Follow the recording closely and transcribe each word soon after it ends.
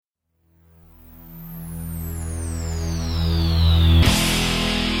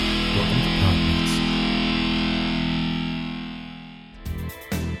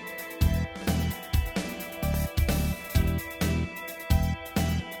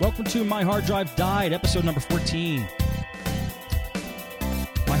Welcome to My Hard Drive Died, episode number 14.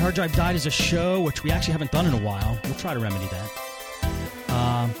 My Hard Drive Died is a show which we actually haven't done in a while. We'll try to remedy that.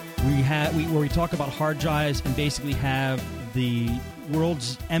 Where we talk about hard drives and basically have the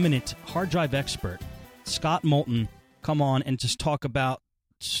world's eminent hard drive expert, Scott Moulton, come on and just talk about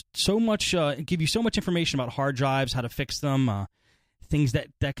so much, give you so much information about hard drives, how to fix them, things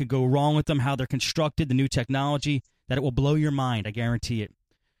that could go wrong with them, how they're constructed, the new technology, that it will blow your mind, I guarantee it.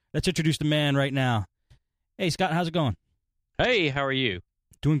 Let's introduce the man right now. Hey, Scott, how's it going? Hey, how are you?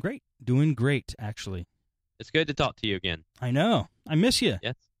 Doing great. Doing great, actually. It's good to talk to you again. I know. I miss you.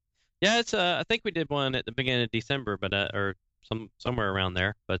 Yes. Yeah, it's. I think we did one at the beginning of December, but or somewhere around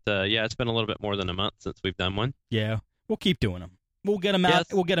there. But yeah, it's been a little bit more than a month since we've done one. Yeah, we'll keep doing them. We'll get them out.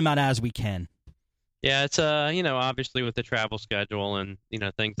 Yes. We'll get them out as we can. Yeah, it's obviously with the travel schedule and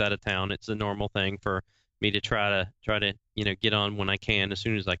things out of town, it's a normal thing for me to try to get on when I can, as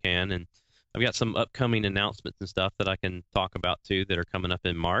soon as I can. And I've got some upcoming announcements and stuff that I can talk about too that are coming up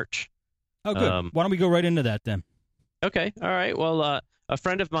in March. Oh, good. Why don't we go right into that then? Okay. All right. Well, a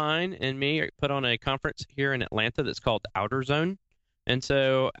friend of mine and me put on a conference here in Atlanta that's called Outer Zone. And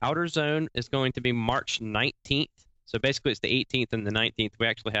so Outer Zone is going to be March 19th. So basically it's the 18th and the 19th. We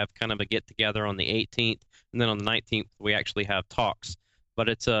actually have kind of a get-together on the 18th. And then on the 19th, we actually have talks. But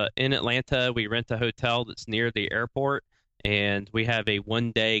it's in Atlanta. We rent a hotel that's near the airport. And we have a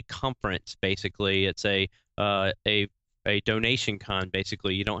one-day conference, basically. It's a donation con,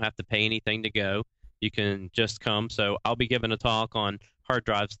 basically. You don't have to pay anything to go. You can just come. So I'll be giving a talk on hard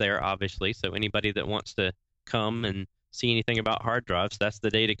drives there, obviously. So anybody that wants to come and see anything about hard drives, that's the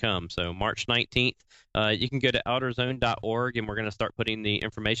day to come. So March 19th, you can go to outerzone.org, and we're going to start putting the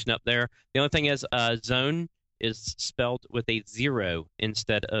information up there. The only thing is zone is spelled with a 0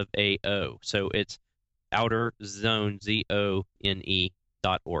 instead of a O. So it's outer zone, ZONE.org.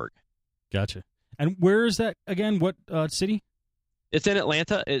 Gotcha. And where is that again? What city? It's in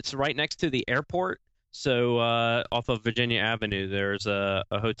Atlanta. It's right next to the airport. So off of Virginia Avenue, there's a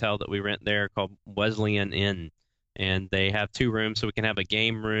hotel that we rent there called Wesleyan Inn. And they have 2 rooms, so we can have a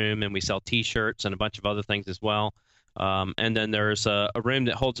game room, and we sell T-shirts and a bunch of other things as well. And then there's a room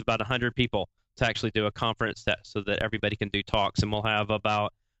that holds about 100 people to actually do a conference so that everybody can do talks. And we'll have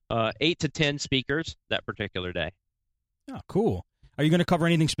about 8 to 10 speakers that particular day. Oh, cool. Are you going to cover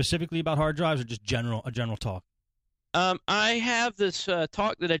anything specifically about hard drives or just a general talk? I have this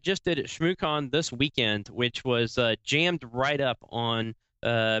talk that I just did at ShmooCon this weekend, which was jammed right up on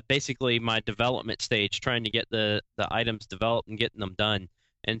basically my development stage, trying to get the items developed and getting them done.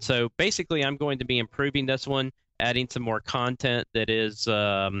 And so basically I'm going to be improving this one, adding some more content that is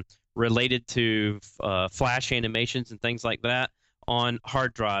related to flash animations and things like that on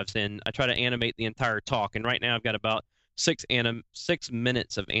hard drives. And I try to animate the entire talk. And right now I've got about 6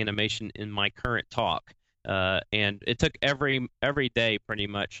 minutes of animation in my current talk. And it took every day pretty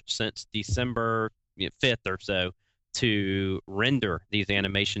much since December 5th or so to render these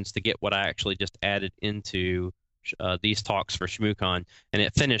animations to get what I actually just added into these talks for ShmooCon, and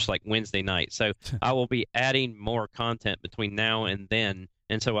it finished like Wednesday night. So I will be adding more content between now and then,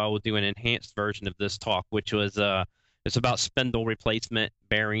 and so I will do an enhanced version of this talk, which was it's about spindle replacement,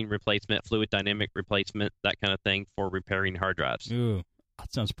 bearing replacement, fluid dynamic replacement, that kind of thing for repairing hard drives. Ooh,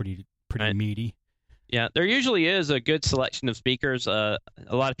 that sounds pretty meaty. Yeah, there usually is a good selection of speakers. A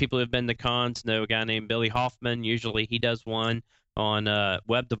lot of people who have been to cons know a guy named Billy Hoffman. Usually he does one on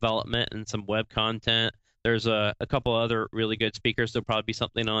web development and some web content. There's a couple other really good speakers. There'll probably be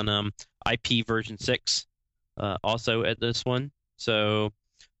something on IP version 6 also at this one. So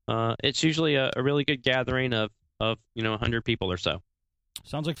it's usually a really good gathering of 100 people or so.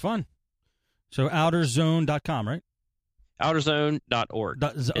 Sounds like fun. So outerzone.com, right? Outerzone.org.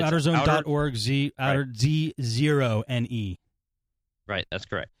 Outerzone.org, Z0NE. Right, that's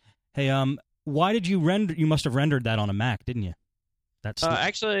correct. Hey, why did you render? You must have rendered that on a Mac, didn't you? That's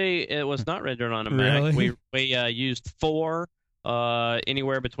actually, it was not rendered on a really? Mac. We used 4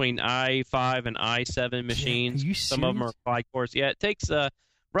 anywhere between i5 and i7 machines. Are you Some of them are 5 cores. Yeah, it takes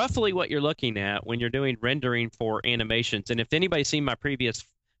roughly what you're looking at when you're doing rendering for animations. And if anybody's seen my previous,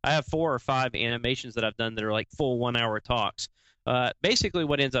 I have 4 or 5 animations that I've done that are like full 1-hour talks. Basically,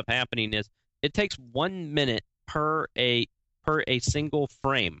 what ends up happening is it takes 1 minute per a single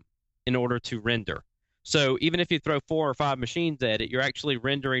frame in order to render. So even if you throw 4 or 5 machines at it, you're actually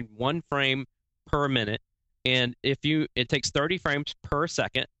rendering 1 frame per minute. And it takes 30 frames per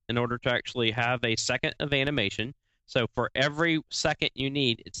second in order to actually have a second of animation. So for every second you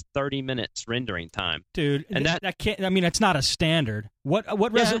need, it's 30 minutes rendering time. Dude, and that can't. I mean, that's not a standard.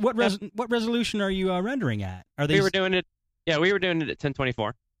 What resolution are you rendering at? Are they? We were doing it at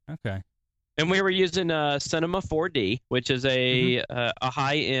 1024. Okay. And we were using Cinema 4D, which is a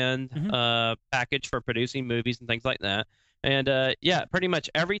high-end package for producing movies and things like that. And yeah, pretty much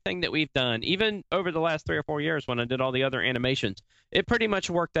everything that we've done, even over the last 3 or 4 years when I did all the other animations, it pretty much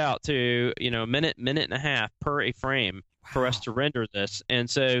worked out to, minute and a half per a frame for us to render this. And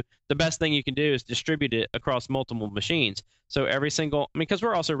so the best thing you can do is distribute it across multiple machines. So every single, because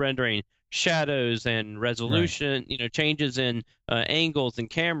we're also rendering shadows and resolution, changes in angles and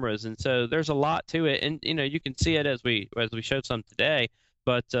cameras, and so there's a lot to it. And you can see it as we showed some today.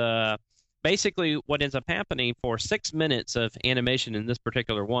 But basically, what ends up happening for 6 minutes of animation in this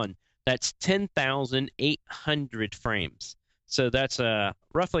particular one, that's 10,800 frames. So that's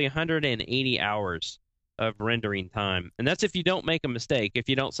roughly 180 hours of rendering time. And that's if you don't make a mistake, if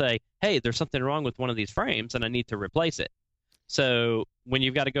you don't say, hey, there's something wrong with one of these frames and I need to replace it. So when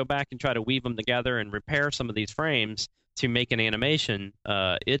you've got to go back and try to weave them together and repair some of these frames to make an animation,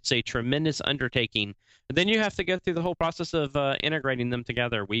 it's a tremendous undertaking. And then you have to go through the whole process of integrating them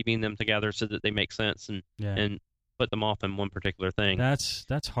together, weaving them together so that they make sense and put them off in one particular thing. That's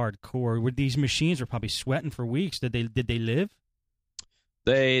hardcore. With these machines were probably sweating for weeks. Did they live?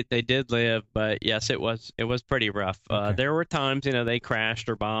 They did live, but yes, it was pretty rough. Okay. There were times, they crashed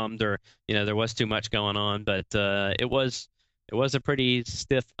or bombed or, there was too much going on, but it was a pretty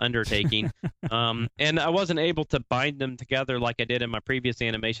stiff undertaking. And I wasn't able to bind them together like I did in my previous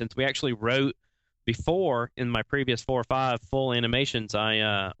animations. We actually wrote before in my previous 4 or 5 full animations.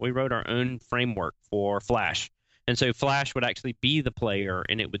 We wrote our own framework for Flash. And so Flash would actually be the player,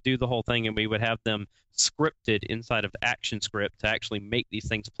 and it would do the whole thing, and we would have them scripted inside of ActionScript to actually make these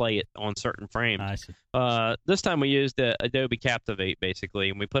things play it on certain frames. I see. This time we used Adobe Captivate, basically,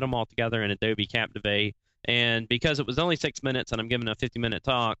 and we put them all together in Adobe Captivate. And because it was only 6 minutes and I'm giving a 50-minute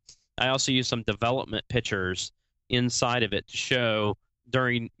talk, I also used some development pictures inside of it to show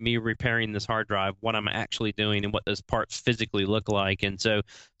during me repairing this hard drive what I'm actually doing and what those parts physically look like. And so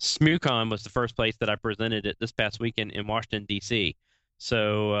ShmooCon was the first place that I presented it this past weekend in Washington, D.C.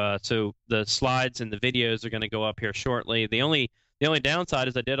 So the slides and the videos are going to go up here shortly. The only downside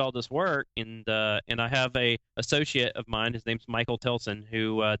is I did all this work, and I have a associate of mine. His name's Michael Tilson,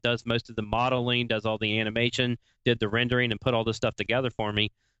 who does most of the modeling, does all the animation, did the rendering, and put all this stuff together for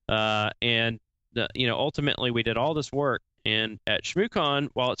me. Ultimately, we did all this work. And at ShmooCon,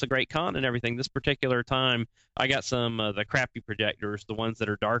 while it's a great con and everything, this particular time I got some of the crappy projectors, the ones that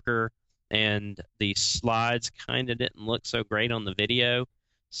are darker, and the slides kind of didn't look so great on the video.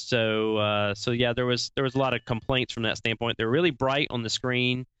 So yeah, there was a lot of complaints from that standpoint. They're really bright on the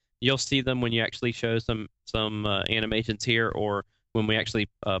screen. You'll see them when you actually show some animations here, or when we actually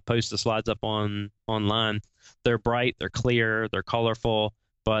post the slides up online. They're bright, they're clear, they're colorful.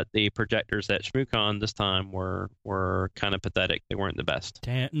 But the projectors at ShmooCon this time were kind of pathetic. They weren't the best.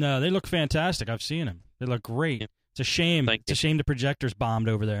 No, they look fantastic. I've seen them. They look great. Yeah. It's a shame. It's a shame the projectors bombed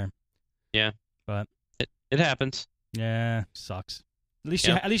over there. Yeah, but it happens. Yeah, sucks. At least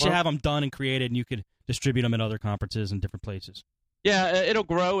you have them done and created, and you could distribute them at other conferences and different places. Yeah, it'll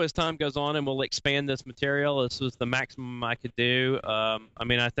grow as time goes on, and we'll expand this material. This was the maximum I could do. I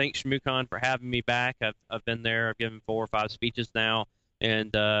thank ShmooCon for having me back. I've been there. I've given 4 or 5 speeches now.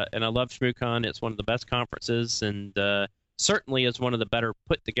 And I love ShmooCon. It's one of the best conferences, and certainly is one of the better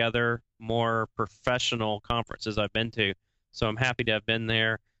put together, more professional conferences I've been to. So I'm happy to have been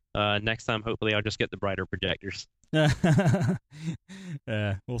there. Next time, hopefully, I'll just get the brighter projectors. Yeah,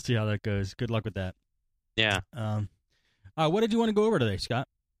 we'll see how that goes. Good luck with that. Yeah. What did you want to go over today, Scott?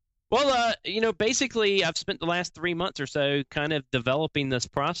 Well, basically, I've spent the last 3 months or so kind of developing this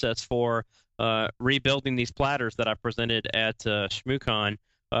process for rebuilding these platters that I presented at ShmooCon.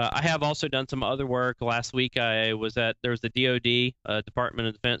 I have also done some other work. Last week, there was the DoD, Department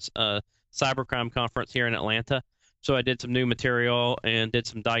of Defense Cybercrime Conference here in Atlanta. So I did some new material and did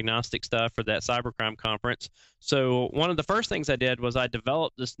some diagnostic stuff for that cybercrime conference. So one of the first things I did was I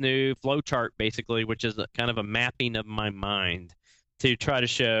developed this new flowchart, basically, which is kind of a mapping of my mind to try to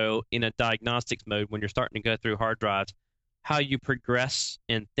show in a diagnostics mode when you're starting to go through hard drives how you progress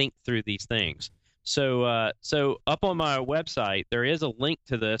and think through these things. So up on my website, there is a link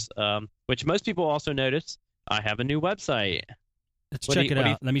to this, which most people also notice. I have a new website. Let's check it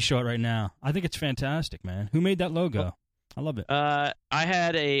out. Let me show it right now. I think it's fantastic, man. Who made that logo? I love it. I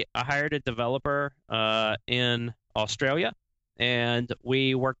hired a developer in Australia, and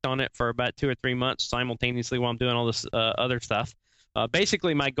we worked on it for about 2 or 3 months simultaneously while I'm doing all this other stuff.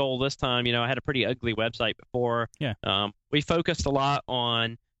 Basically, my goal this time, I had a pretty ugly website before. Yeah. We focused a lot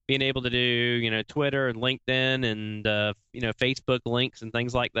on being able to do, Twitter and LinkedIn and, Facebook links and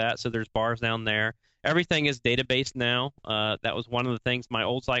things like that. So there's bars down there. everything is database now. That was one of the things. My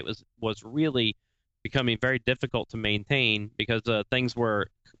old site was really becoming very difficult to maintain because things were,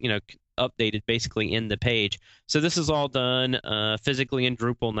 updated basically in the page. So this is all done physically in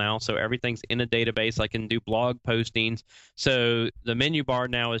Drupal now. So everything's in a database. I can do blog postings. So the menu bar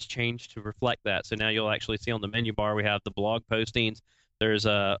now is changed to reflect that. So now you'll actually see on the menu bar we have the blog postings. There's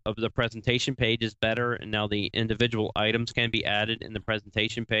the presentation page is better, and now the individual items can be added in the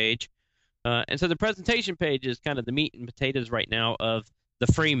presentation page. And so the presentation page is kind of the meat and potatoes right now of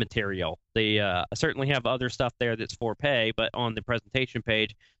the free material. They certainly have other stuff there that's for pay, but on the presentation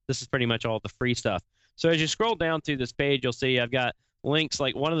page, this is pretty much all the free stuff. So as you scroll down through this page, you'll see I've got links.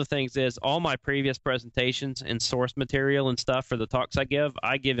 Like one of the things is all my previous presentations and source material and stuff for the talks I give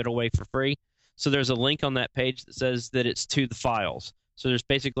it away for free. So there's a link on that page that says that it's to the files. So there's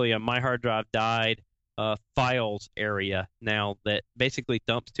basically a My Hard Drive Died files area now that basically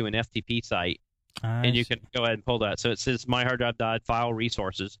dumps to an FTP site. And you can go ahead and pull that. So it says My Hard Drive Died file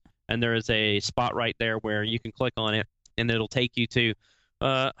resources, and there is a spot right there where you can click on it, and it'll take you to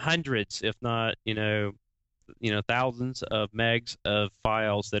hundreds, if not thousands of megs of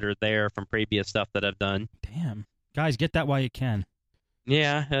files that are there from previous stuff that I've done. Damn, guys, get that while you can.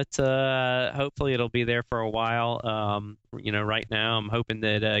 Yeah, it's hopefully it'll be there for a while. Right now I'm hoping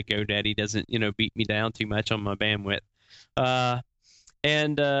that GoDaddy doesn't beat me down too much on my bandwidth.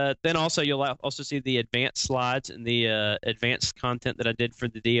 And then also you'll also see the advanced slides and the advanced content that I did for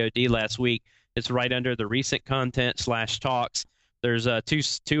the DoD last week. It's right under the recent content /talks. There's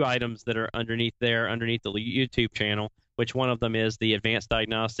two items that are underneath the YouTube channel, which one of them is the advanced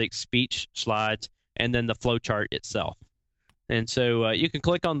diagnostics speech slides and then the flowchart itself. And so you can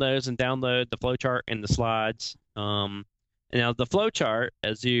click on those and download the flowchart and the slides. Now, the flowchart,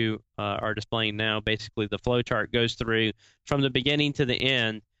 as you are displaying now, basically the flowchart goes through from the beginning to the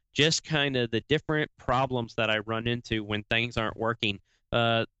end, just kind of the different problems that I run into when things aren't working.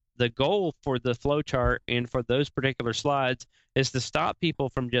 The goal for the flowchart and for those particular slides is to stop people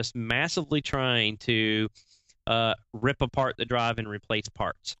from just massively trying to rip apart the drive and replace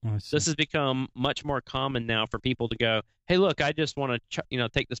parts. This has become much more common now for people to go, hey, look, I just want to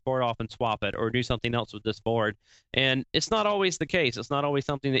take this board off and swap it or do something else with this board. And it's not always the case. It's not always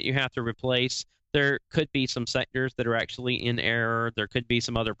something that you have to replace. There could be some sectors that are actually in error. There could be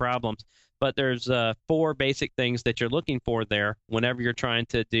some other problems. But there's 4 basic things that you're looking for there whenever you're trying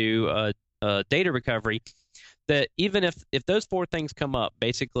to do data recovery, that even if those 4 things come up,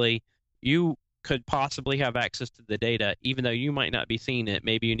 basically you could possibly have access to the data, even though you might not be seeing it.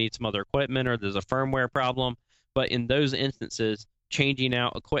 Maybe you need some other equipment or there's a firmware problem. But in those instances, changing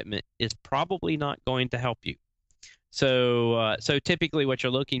out equipment is probably not going to help you. So typically what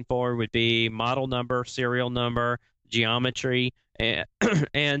you're looking for would be model number, serial number, geometry, and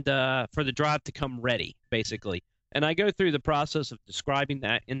for the drive to come ready, basically. And I go through the process of describing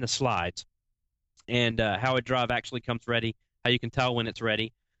that in the slides and how a drive actually comes ready, how you can tell when it's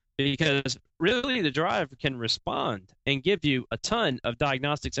ready. Because really the drive can respond and give you a ton of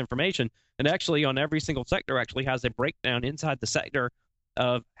diagnostics information. And actually on every single sector actually has a breakdown inside the sector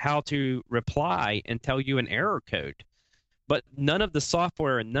of how to reply and tell you an error code. But none of the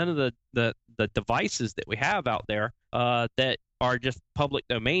software and none of the devices that we have out there that are just public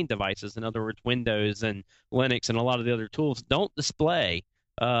domain devices, in other words, Windows and Linux and a lot of the other tools, don't display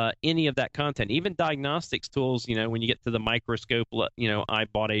any of that content. Even diagnostics tools, when you get to the microscope, I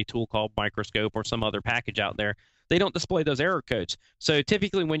bought a tool called Microscope or some other package out there, they don't display those error codes. So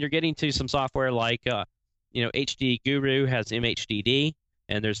typically when you're getting to some software like, HD Guru has MHDD,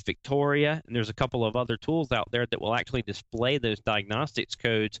 and there's Victoria, and there's a couple of other tools out there that will actually display those diagnostics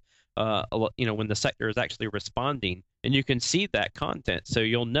codes, when the sector is actually responding, and you can see that content. So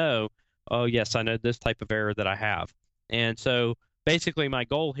you'll know, oh, yes, I know this type of error that I have. And so basically, my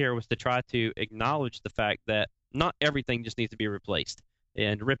goal here was to try to acknowledge the fact that not everything just needs to be replaced.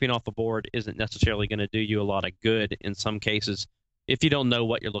 And ripping off a board isn't necessarily going to do you a lot of good in some cases if you don't know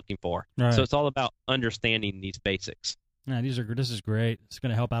what you're looking for. Right. So it's all about understanding these basics. Yeah, this is great. It's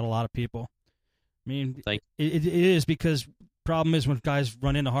going to help out a lot of people. I mean, it is, because problem is when guys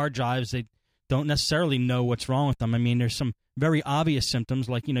run into hard drives, they don't necessarily know what's wrong with them. I mean, there's some very obvious symptoms,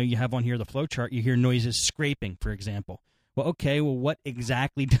 like, you have on here the flowchart, you hear noises scraping, for example. Well, okay, what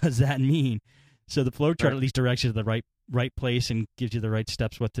exactly does that mean? So the flowchart at least directs you to the right place and gives you the right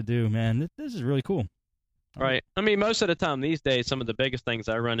steps what to do. Man, this is really cool. Right. I mean, most of the time these days, some of the biggest things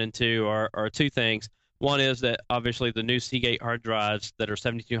I run into are 2 things. One is that obviously the new Seagate hard drives that are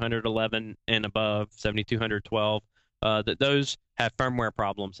 7211 and above, 7212, that those have firmware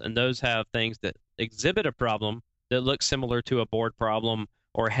problems, and those have things that exhibit a problem that looks similar to a board problem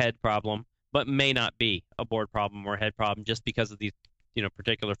or head problem. but may not be a board problem or a head problem just because of these,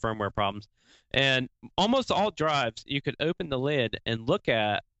 particular firmware problems. And almost all drives, you could open the lid and look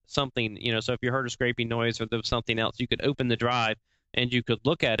at something, so if you heard a scraping noise or there was something else, you could open the drive and you could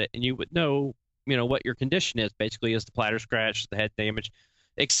look at it and you would know, what your condition is. Basically, is the platter scratched, the head damage,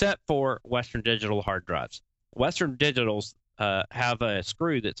 except for Western Digital hard drives. Western Digitals have a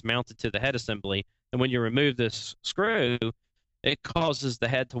screw that's mounted to the head assembly, and when you remove this screw, it causes the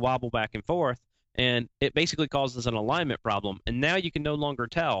head to wobble back and forth, and it basically causes an alignment problem. And now you can no longer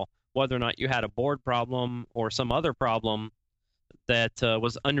tell whether or not you had a board problem or some other problem that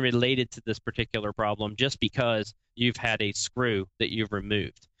was unrelated to this particular problem just because you've had a screw that you've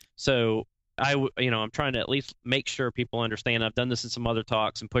removed. So I'm trying to at least make sure people understand. I've done this in some other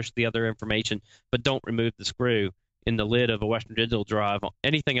talks and pushed the other information, but don't remove the screw in the lid of a Western Digital drive.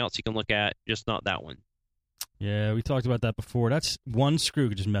 Anything else you can look at, just not that one. Yeah, we talked about that before. That's one screw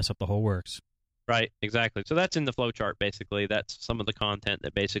could just mess up the whole works. Right, exactly. So that's in the flowchart, basically. That's some of the content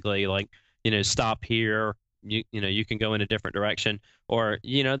that basically, stop here. You can go in a different direction. Or,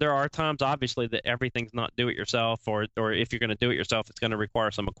 there are times, obviously, that everything's not do-it-yourself, or if you're going to do it yourself, it's going to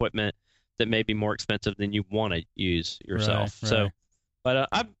require some equipment that may be more expensive than you want to use yourself. Right. So, but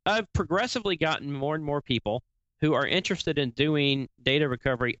I've progressively gotten more and more people who are interested in doing data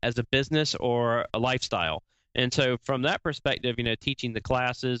recovery as a business or a lifestyle. And so from that perspective, teaching the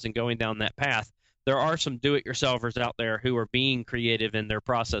classes and going down that path, there are some do-it-yourselfers out there who are being creative in their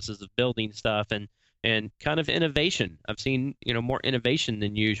processes of building stuff and kind of innovation. I've seen, more innovation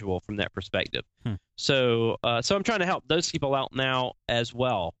than usual from that perspective. So I'm trying to help those people out now as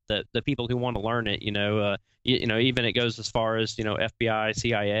well, the people who want to learn it, even it goes as far as, FBI,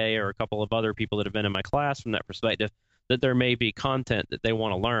 CIA, or a couple of other people that have been in my class from that perspective, that there may be content that they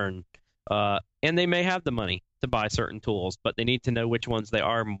want to learn. And they may have the money to buy certain tools, but they need to know which ones they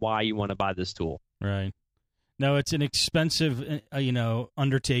are and why you want to buy this tool. Right. No, it's an expensive,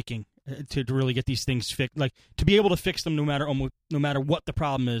 undertaking to really get these things fixed. Like, to be able to fix them no matter what the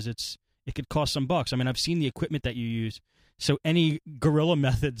problem is, it could cost some bucks. I mean, I've seen the equipment that you use. So any guerrilla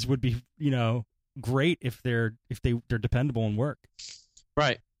methods would be, great if they're dependable and work.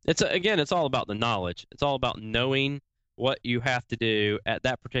 Right. It's all about the knowledge. It's all about knowing what you have to do at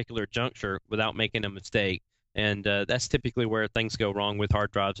that particular juncture without making a mistake. And that's typically where things go wrong with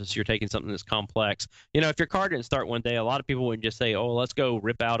hard drives, is you're taking something that's complex. If your car didn't start one day, a lot of people would just say, oh, let's go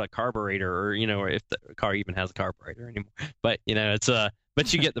rip out a carburetor, or, or if the car even has a carburetor anymore. But,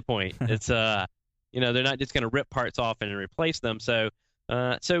 but you get the point. It's, they're not just going to rip parts off and replace them. So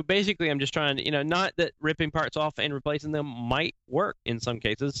basically I'm just trying to, not that ripping parts off and replacing them might work in some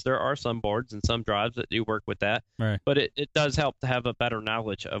cases. There are some boards and some drives that do work with that. Right. But it does help to have a better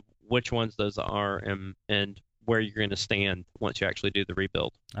knowledge of which ones those are and where you're going to stand once you actually do the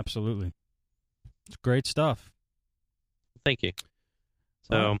rebuild. Absolutely. It's great stuff. Thank you.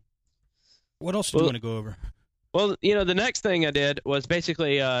 So, what else do you want to go over? Well, the next thing I did was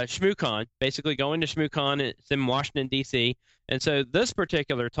basically ShmooCon, basically going to ShmooCon. It's in Washington, D.C. And so this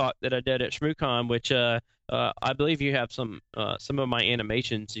particular talk that I did at ShmooCon, which I believe you have some of my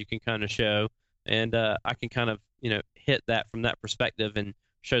animations you can kind of show, and I can kind of, hit that from that perspective and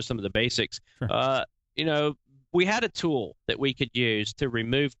show some of the basics. Sure. We had a tool that we could use to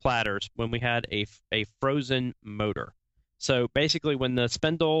remove platters when we had a frozen motor. So basically when the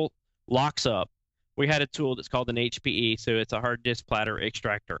spindle locks up, we had a tool that's called an HPE, so it's a hard disk platter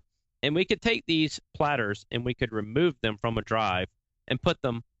extractor. And we could take these platters and we could remove them from a drive and put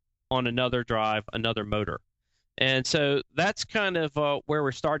them on another drive, another motor. And so that's kind of where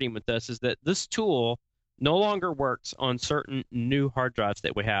we're starting with this, is that this tool no longer works on certain new hard drives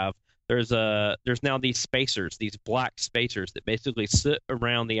that we have. There's now these spacers, these black spacers that basically sit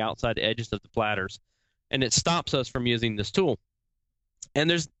around the outside edges of the platters, and it stops us from using this tool.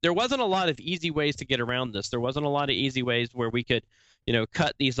 And there wasn't a lot of easy ways to get around this. There wasn't a lot of easy ways where we could,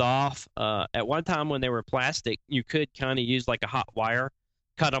 cut these off. At one time when they were plastic, you could kind of use like a hot wire,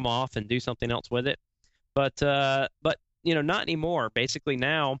 cut them off and do something else with it. But not anymore. Basically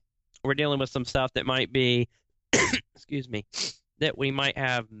now we're dealing with some stuff that might be, excuse me, that we might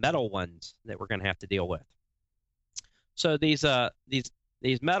have metal ones that we're going to have to deal with. So these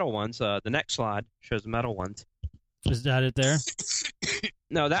metal ones, the next slide shows metal ones. Is that it there?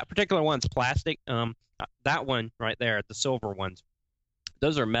 No, that particular one's plastic. That one right there, the silver ones,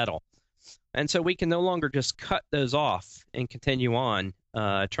 those are metal. And so we can no longer just cut those off and continue on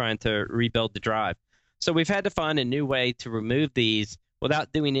trying to rebuild the drive. So we've had to find a new way to remove these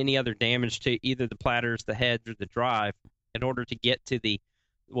without doing any other damage to either the platters, the heads, or the drive in order to get to the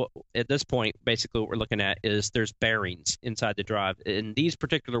at this point, basically what we're looking at is there's bearings inside the drive, and these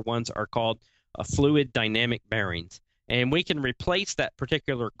particular ones are called fluid dynamic bearings. And we can replace that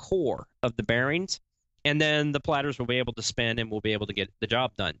particular core of the bearings, and then the platters will be able to spin and we'll be able to get the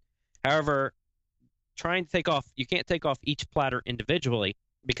job done. However, you can't take off each platter individually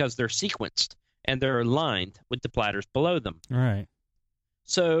because they're sequenced and they're aligned with the platters below them. All right.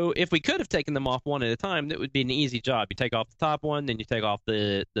 So if we could have taken them off one at a time, that would be an easy job. You take off the top one, then you take off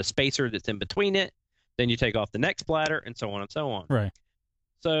the spacer that's in between it, then you take off the next platter, and so on and so on. Right.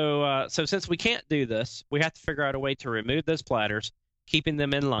 So since we can't do this, we have to figure out a way to remove those platters, keeping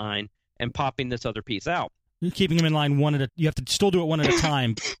them in line, and popping this other piece out. You're keeping them in line you have to still do it one at a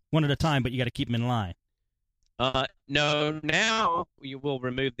time, but you got to keep them in line. No, now you will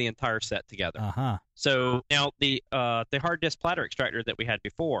remove the entire set together. Uh-huh. So now the hard disk platter extractor that we had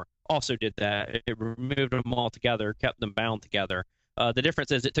before also did that. It removed them all together, kept them bound together. The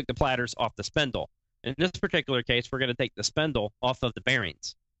difference is it took the platters off the spindle. In this particular case, we're going to take the spindle off of the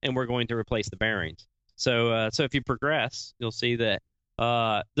bearings, and we're going to replace the bearings. So if you progress, you'll see that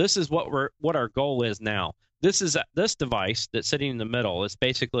this is what our goal is now. This device that's sitting in the middle is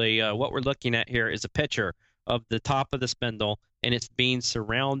basically what we're looking at here is a picture of the top of the spindle, and it's being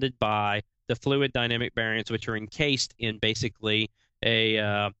surrounded by the fluid dynamic bearings, which are encased in basically a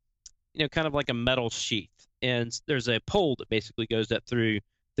kind of like a metal sheath, and there's a pole that basically goes up through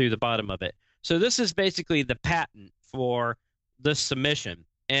the bottom of it. So this is basically the patent for this submission.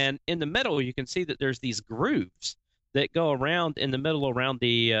 And in the middle, you can see that there's these grooves that go around in the middle around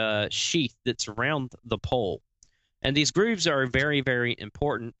the sheath that's around the pole. And these grooves are very, very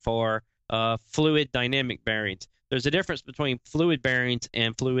important for fluid dynamic bearings. There's a difference between fluid bearings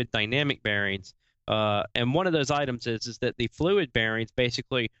and fluid dynamic bearings. And one of those items is that the fluid bearings,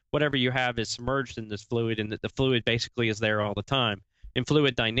 basically whatever you have is submerged in this fluid, and that the fluid basically is there all the time. In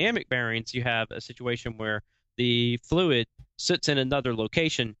fluid dynamic bearings, you have a situation where the fluid sits in another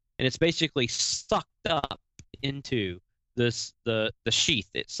location, and it's basically sucked up into the sheath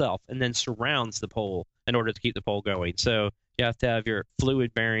itself, and then surrounds the pole in order to keep the pole going. So you have to have your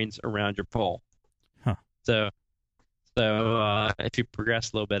fluid bearings around your pole. Huh. So if you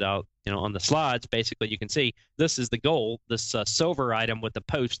progress a little bit out, on the slides, basically you can see this is the goal. This silver item with the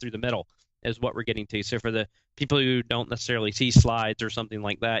post through the middle is what we're getting to. So for the people who don't necessarily see slides or something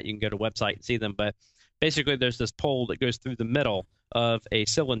like that, you can go to a website and see them. But basically there's this pole that goes through the middle of a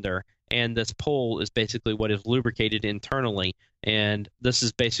cylinder, and this pole is basically what is lubricated internally. And this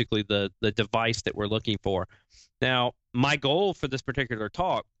is basically the device that we're looking for. Now, my goal for this particular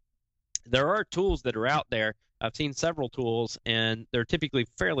talk, there are tools that are out there. I've seen several tools, and they're typically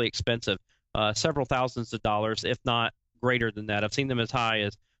fairly expensive, several thousands of dollars, if not greater than that. I've seen them as high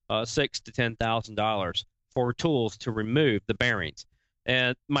as $6,000 to $10,000 for tools to remove the bearings.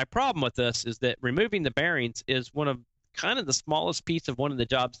 And my problem with this is that removing the bearings is one of kind of the smallest piece of one of the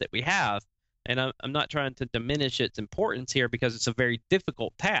jobs that we have. And I'm not trying to diminish its importance here because it's a very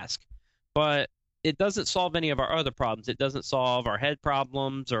difficult task. But it doesn't solve any of our other problems. It doesn't solve our head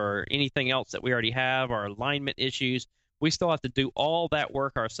problems or anything else that we already have, our alignment issues. We still have to do all that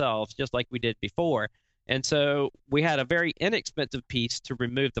work ourselves, just like we did before. And so we had a very inexpensive piece to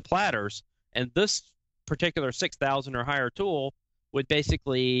remove the platters, and this particular $6,000 or higher tool would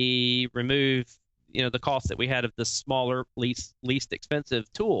basically remove, the cost that we had of the smaller, least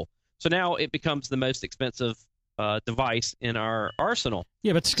expensive tool. So now it becomes the most expensive device in our arsenal.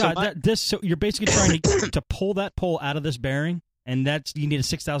 Yeah, but Scott, so you're basically trying to pull that pole out of this bearing, and you need a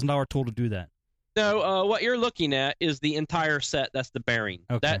 $6,000 tool to do that. No, what you're looking at is the entire set. That's the bearing.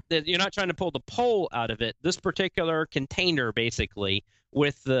 Okay. That you're not trying to pull the pole out of it. This particular container, basically,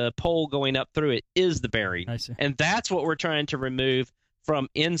 with the pole going up through it, is the bearing. I see. And that's what we're trying to remove from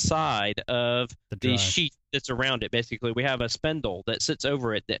inside of the sheet that's around it. Basically, we have a spindle that sits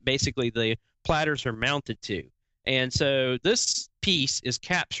over it that basically the platters are mounted to. And so this piece is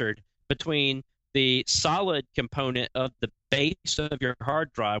captured between the solid component of the base of your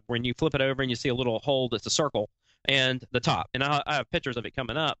hard drive, when you flip it over and you see a little hole that's a circle, and the top. And I have pictures of it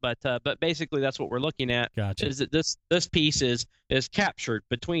coming up, but basically that's what we're looking at. Gotcha. Is that this piece is captured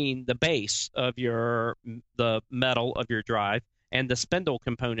between the base of the metal of your drive and the spindle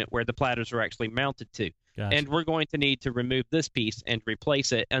component where the platters are actually mounted to. Gotcha. And we're going to need to remove this piece and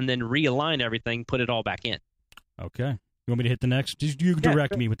replace it, and then realign everything, put it all back in. Okay. You want me to hit the next? You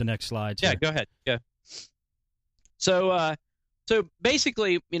direct me with the next slides. Yeah, go ahead. Yeah. So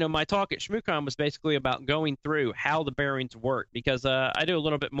basically, my talk at ShmooCon was basically about going through how the bearings work, because I do a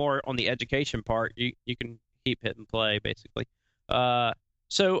little bit more on the education part. You can keep hitting play, basically.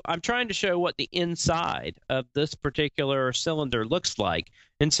 So I'm trying to show what the inside of this particular cylinder looks like.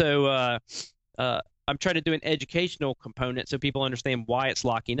 And so I'm trying to do an educational component so people understand why it's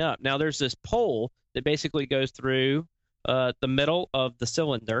locking up. Now, there's this pole that basically goes through the middle of the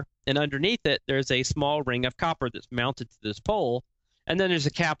cylinder, and underneath it, there's a small ring of copper that's mounted to this pole, and then there's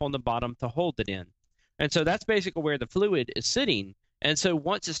a cap on the bottom to hold it in. And so that's basically where the fluid is sitting. And so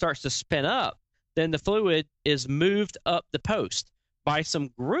once it starts to spin up, then the fluid is moved up the post by some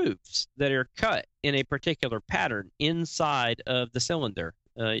grooves that are cut in a particular pattern inside of the cylinder.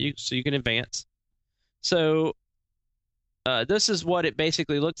 So you can advance. So this is what it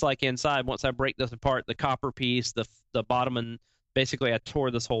basically looks like inside. Once I break this apart, the copper piece, the bottom, and basically I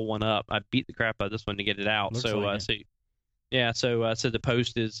tore this whole one up. I beat the crap out of this one to get it out. Looks So the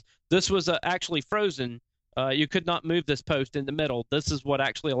post is, this was actually frozen. You could not move this post in the middle. This is what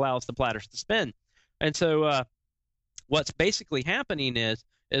actually allows the platters to spin. And so what's basically happening is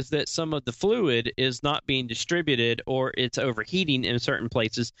that some of the fluid is not being distributed, or it's overheating in certain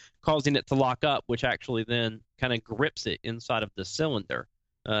places, causing it to lock up, which actually then kind of grips it inside of the cylinder.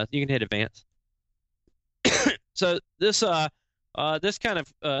 You can hit advance. So this kind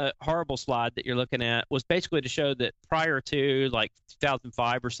of horrible slide that you're looking at was basically to show that prior to like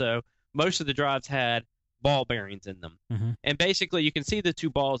 2005 or so, most of the drives had ball bearings in them. Mm-hmm. And basically you can see the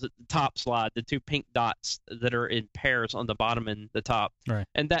two balls at the top slide, the two pink dots that are in pairs on the bottom and the top. Right.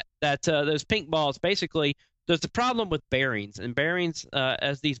 And that those pink balls, basically there's a problem with bearings, and bearings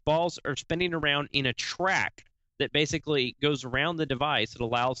as these balls are spinning around in a track that basically goes around the device, it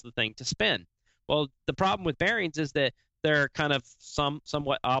allows the thing to spin. Well, the problem with bearings is that they're kind of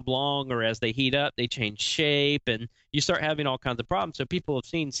somewhat oblong, or as they heat up, they change shape, and you start having all kinds of problems. So people have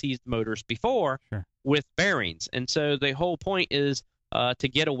seen seized motors before with bearings. And so the whole point is to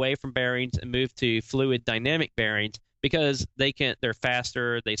get away from bearings and move to fluid dynamic bearings, because they're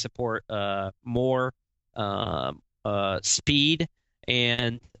faster, they support more speed,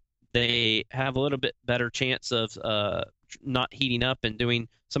 and they have a little bit better chance of not heating up and doing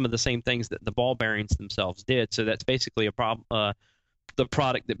some of the same things that the ball bearings themselves did. So that's basically a problem. The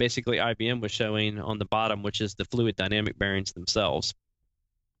product that basically IBM was showing on the bottom, which is the fluid dynamic bearings themselves.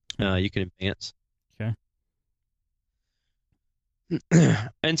 You can advance. Okay.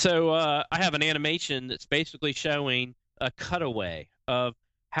 And so I have an animation that's basically showing a cutaway of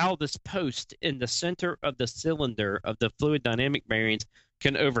how this post in the center of the cylinder of the fluid dynamic bearings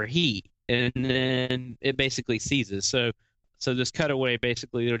can overheat, and then it basically seizes. So this cutaway,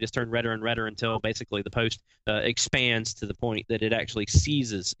 basically it'll just turn redder and redder until basically the post expands to the point that it actually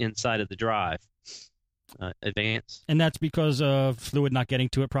seizes inside of the drive. Advance. And that's because of fluid not getting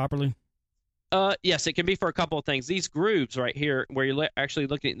to it properly? Yes, it can be for a couple of things. These grooves right here, where you're actually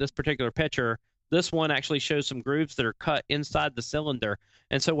looking at this particular picture, this one actually shows some grooves that are cut inside the cylinder.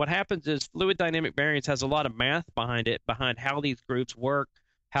 And so what happens is fluid dynamic bearings has a lot of math behind it, behind how these grooves work,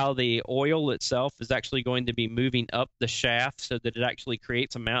 how the oil itself is actually going to be moving up the shaft so that it actually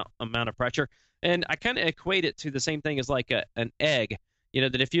creates amount of pressure. And I kind of equate it to the same thing as like an egg,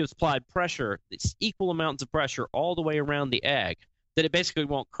 that if you applied pressure, it's equal amounts of pressure all the way around the egg, that it basically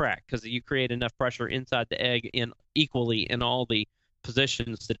won't crack, because you create enough pressure inside the egg equally in all the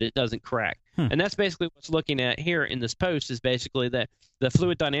positions that it doesn't crack. And that's basically what's looking at here in this post, is basically that the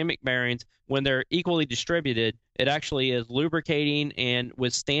fluid dynamic bearings, when they're equally distributed, it actually is lubricating and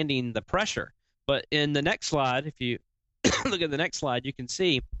withstanding the pressure. But in the next slide, if you look at the next slide, you can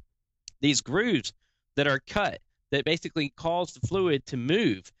see these grooves that are cut that basically cause the fluid to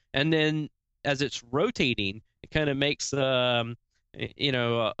move. And then as it's rotating, it kind of makes a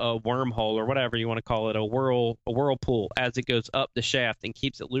wormhole, or whatever you want to call it, a whirlpool as it goes up the shaft and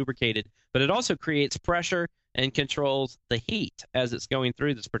keeps it lubricated. But it also creates pressure and controls the heat as it's going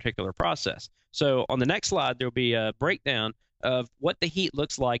through this particular process. So on the next slide, there'll be a breakdown of what the heat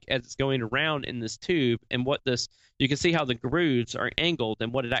looks like as it's going around in this tube, and you can see how the grooves are angled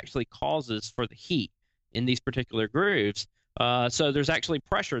and what it actually causes for the heat in these particular grooves. So there's actually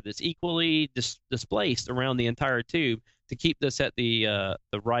pressure that's equally displaced around the entire tube to keep this at the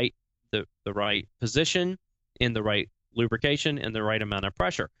right position, in the right lubrication, and the right amount of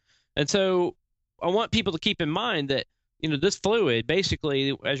pressure. And so I want people to keep in mind that this fluid,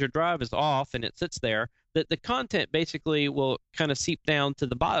 basically, as your drive is off and it sits there, that the content basically will kind of seep down to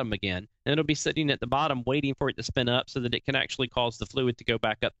the bottom again, and it'll be sitting at the bottom waiting for it to spin up so that it can actually cause the fluid to go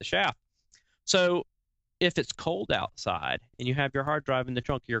back up the shaft. So if it's cold outside and you have your hard drive in the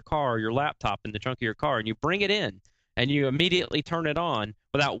trunk of your car, or your laptop in the trunk of your car, and you bring it in and you immediately turn it on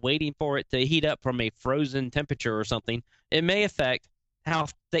without waiting for it to heat up from a frozen temperature or something, it may affect how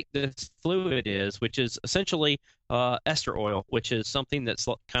thick this fluid is, which is essentially ester oil, which is something that's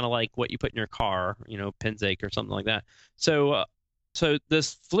kind of like what you put in your car, Pennzoil or something like that. So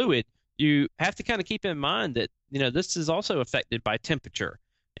this fluid, you have to kind of keep in mind that this is also affected by temperature,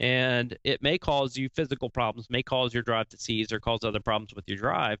 and it may cause you physical problems, may cause your drive to seize, or cause other problems with your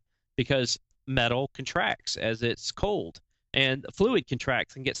drive because metal contracts as it's cold, and the fluid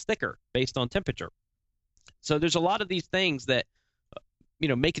contracts and gets thicker based on temperature. So there's a lot of these things that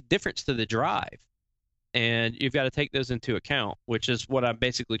make a difference to the drive, and you've got to take those into account, which is what I'm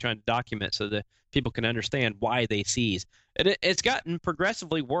basically trying to document so that people can understand why they seize. It's gotten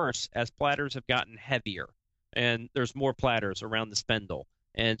progressively worse as platters have gotten heavier, and there's more platters around the spindle,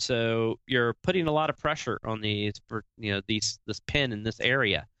 and so you're putting a lot of pressure on these for this pin in this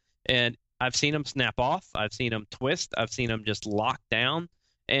area, and I've seen them snap off, I've seen them twist, I've seen them just lock down,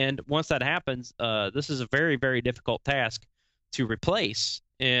 and once that happens, this is a very, very difficult task to replace,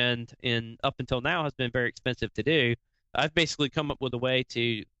 and up until now has been very expensive to do. I've basically come up with a way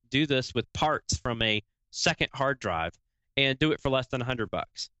to do this with parts from a second hard drive and do it for less than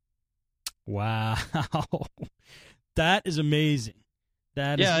 $100. Wow, that is amazing.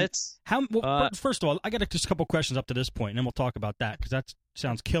 It's how. Well, first of all, I got just a couple questions up to this point, and then we'll talk about that because that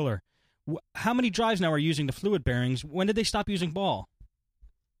sounds killer. How many drives now are using the fluid bearings? When did they stop using ball?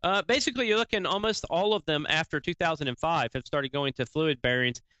 Basically, you're looking almost all of them after 2005 have started going to fluid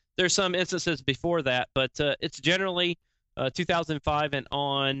bearings. There's some instances before that, but it's generally 2005 and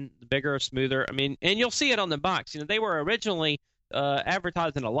on, bigger, smoother. I mean, and you'll see it on the box. They were originally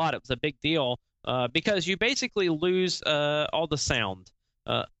advertising a lot. It was a big deal because you basically lose all the sound.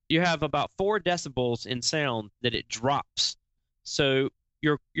 You have about 4 decibels in sound that it drops. So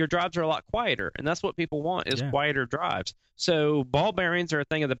your drives are a lot quieter, and that's what people want is quieter drives. So ball bearings are a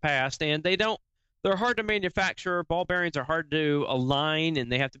thing of the past, and they're hard to manufacture. Ball bearings are hard to align,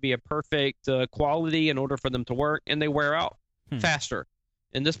 and they have to be a perfect quality in order for them to work, and they wear out faster.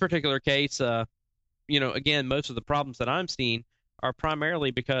 In this particular case, again, most of the problems that I'm seeing are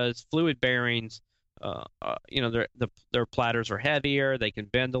primarily because fluid bearings, their platters are heavier, they can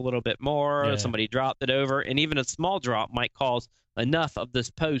bend a little bit more, somebody dropped it over, and even a small drop might cause enough of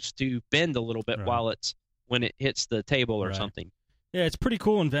this post to bend a little bit when it hits the table or something. Yeah, it's a pretty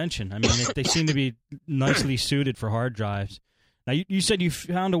cool invention. I mean, they seem to be nicely suited for hard drives. Now, you said you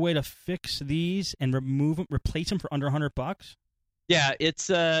found a way to fix these and replace them for under $100? Yeah,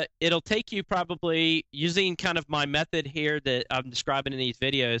 it'll take you probably using kind of my method here that I'm describing in these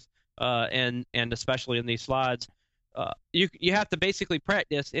videos, and especially in these slides. You have to basically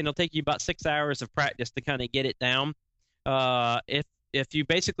practice, and it'll take you about 6 hours of practice to kind of get it down. If you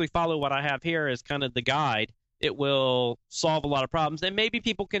basically follow what I have here as kind of the guide, it will solve a lot of problems, and maybe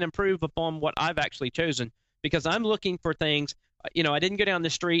people can improve upon what I've actually chosen, because I'm looking for things. I didn't go down the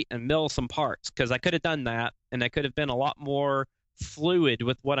street and mill some parts because I could have done that, and I could have been a lot more fluid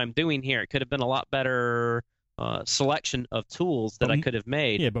with what I'm doing here. It could have been a lot better selection of tools that I could have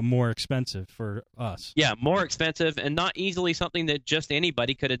made. Yeah, but more expensive for us. Yeah, more expensive and not easily something that just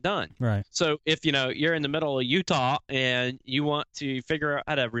anybody could have done. Right. So if you're in the middle of Utah and you want to figure out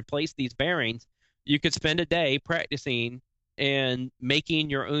how to replace these bearings, you could spend a day practicing and making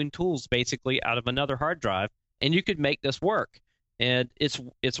your own tools basically out of another hard drive, and you could make this work. And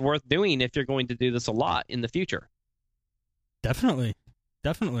it's worth doing if you're going to do this a lot in the future. Definitely.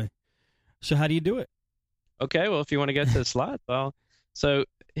 So how do you do it? Okay, well, if you want to go to the slide, so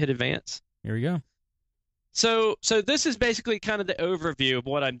hit advance. Here we go. So this is basically kind of the overview of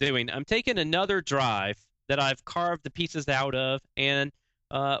what I'm doing. I'm taking another drive that I've carved the pieces out of, and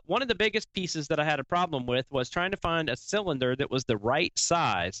one of the biggest pieces that I had a problem with was trying to find a cylinder that was the right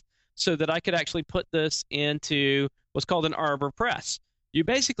size so that I could actually put this into what's called an arbor press. You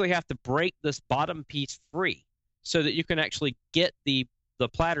basically have to break this bottom piece free so that you can actually get the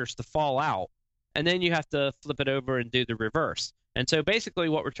platters to fall out, and then you have to flip it over and do the reverse. And so basically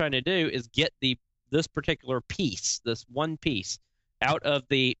what we're trying to do is get this particular piece, this one piece, out of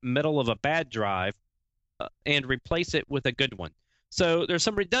the middle of a bad drive and replace it with a good one. So there's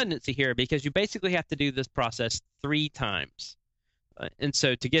some redundancy here because you basically have to do this process 3 times. And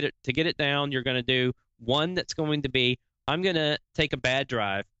so to get it down, you're going to do one that's going to be, I'm going to take a bad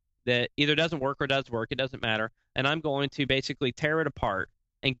drive that either doesn't work or does work, it doesn't matter, and I'm going to basically tear it apart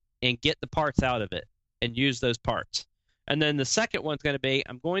and get the parts out of it and use those parts. And then the second one's going to be,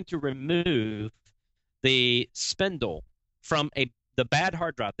 I'm going to remove the spindle from the bad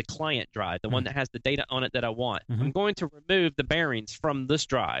hard drive, the client drive, the one that has the data on it that I want. I'm going to remove the bearings from this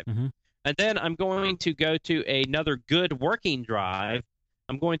drive. And then I'm going to go to another good working drive.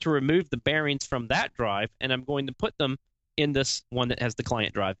 I'm going to remove the bearings from that drive, and I'm going to put them in this one that has the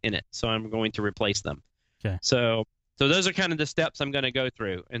client drive in it. So I'm going to replace them. Okay. So those are kind of the steps I'm going to go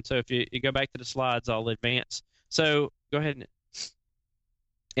through. And so if you go back to the slides, I'll advance. So go ahead.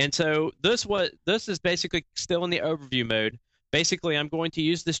 And so this is basically still in the overview mode. Basically, I'm going to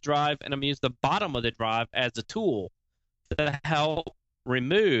use this drive, and I'm going to use the bottom of the drive as a tool to help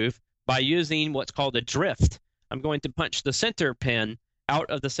remove by using what's called a drift. I'm going to punch the center pin out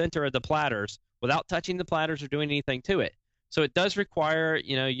of the center of the platters without touching the platters or doing anything to it. So it does require,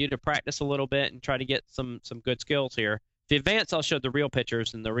 you to practice a little bit and try to get some good skills here. If you advance, I'll show the real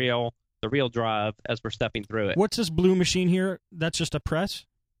pictures and the real drive as we're stepping through it. What's this blue machine here? That's just a press?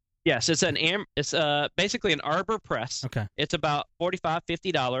 Yes, it's basically an Arbor press. Okay. It's about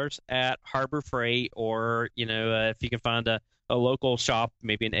 $45-$50 at Harbor Freight, or if you can find a local shop,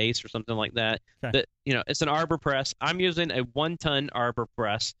 maybe an Ace or something like that. Okay. It's an Arbor press. I'm using a 1-ton Arbor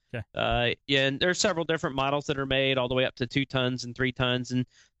press. Okay. And there's several different models that are made, all the way up to 2 tons and 3 tons, and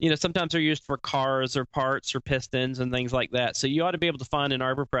sometimes they're used for cars or parts or pistons and things like that. So you ought to be able to find an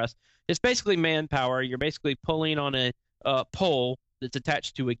Arbor press. It's basically manpower. You're basically pulling on a pole that's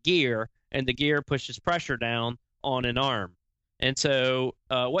attached to a gear, and the gear pushes pressure down on an arm. And so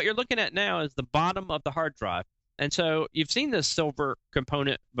what you're looking at now is the bottom of the hard drive. And so you've seen this silver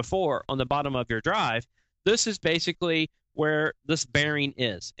component before on the bottom of your drive. This is basically where this bearing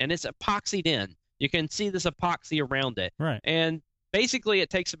is, and it's epoxied in. You can see this epoxy around it. Right. And basically it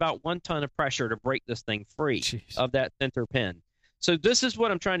takes about 1 ton of pressure to break this thing free of that center pin. So this is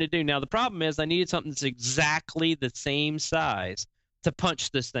what I'm trying to do. Now, the problem is I needed something that's exactly the same size to punch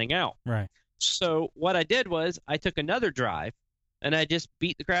this thing out. Right. So what I did was I took another drive and I just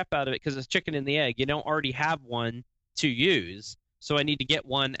beat the crap out of it, because it's chicken and the egg. You don't already have one to use, so I need to get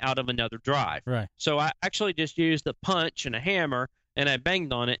one out of another drive. Right. So I actually just used a punch and a hammer, and I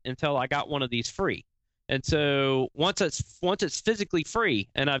banged on it until I got one of these free. And so once it's physically free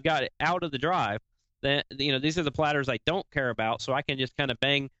and I've got it out of the drive, then these are the platters I don't care about, so I can just kind of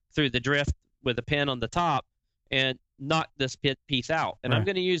bang through the drift with a pin on the top and knock this piece out. And I'm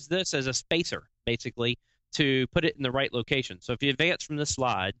going to use this as a spacer, basically, to put it in the right location. So if you advance from this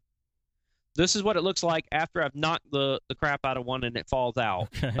slide, this is what it looks like after I've knocked the crap out of one and it falls out.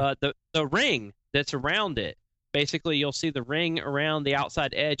 Okay. The ring that's around it, basically you'll see the ring around the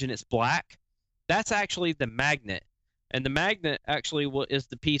outside edge and it's black. That's actually the magnet. And the magnet actually is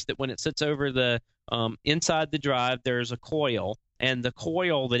the piece that when it sits over the inside the drive, there's a coil. And the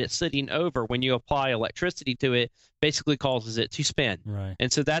coil that it's sitting over, when you apply electricity to it, basically causes it to spin. Right.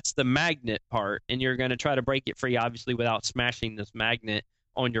 And so that's the magnet part. And you're going to try to break it free, obviously, without smashing this magnet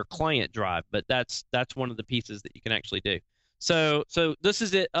on your client drive. But that's one of the pieces that you can actually do. So this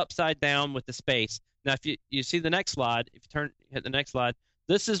is it upside down with the space. Now, if you see the next slide, if you hit the next slide,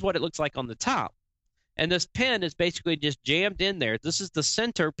 this is what it looks like on the top. And this pin is basically just jammed in there. This is the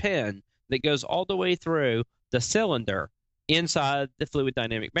center pin that goes all the way through the cylinder inside the fluid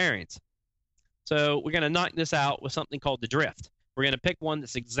dynamic bearings. So we're going to knock this out with something called the drift. We're going to pick one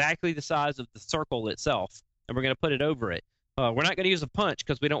that's exactly the size of the circle itself, and we're going to put it over it. We're not going to use a punch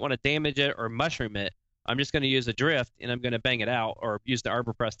because we don't want to damage it or mushroom it. I'm just going to use a drift, and I'm going to bang it out or use the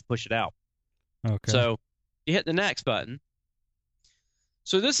Arbor press to push it out. Okay. So you hit the next button.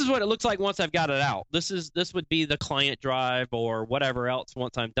 So this is what it looks like once I've got it out. This would be the client drive or whatever else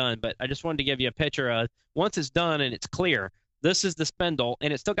once I'm done. But I just wanted to give you a picture of once it's done and it's clear. This is the spindle,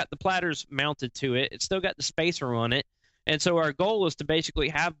 and it's still got the platters mounted to it. It's still got the spacer on it. And so our goal is to basically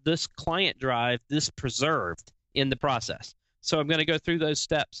have this client drive, this preserved in the process. So I'm going to go through those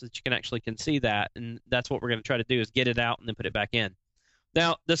steps so that you can see that, and that's what we're going to try to do is get it out and then put it back in.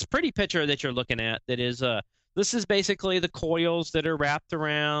 Now, this pretty picture that you're looking at that is this is basically the coils that are wrapped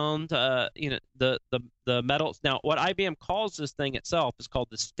around the metals. Now, what IBM calls this thing itself is called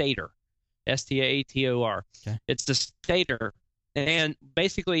the stator, S-T-A-T-O-R. Okay. It's the stator, and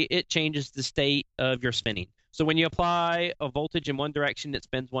basically it changes the state of your spinning. So when you apply a voltage in one direction, it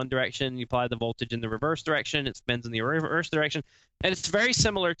spins one direction. You apply the voltage in the reverse direction, it spins in the reverse direction. And it's very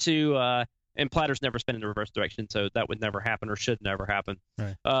similar to and platters never spin in the reverse direction, so that would never happen or should never happen.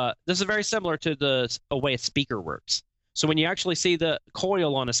 Right. This is very similar to a way a speaker works. So when you actually see the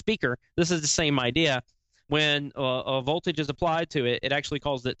coil on a speaker, this is the same idea. When a voltage is applied to it, it actually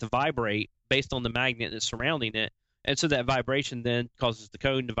causes it to vibrate based on the magnet that's surrounding it. And so that vibration then causes the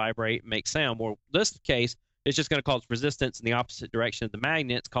cone to vibrate and make sound. Well, in this case, it's just going to cause resistance in the opposite direction of the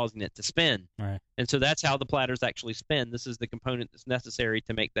magnets, causing it to spin. Right. And so that's how the platters actually spin. This is the component that's necessary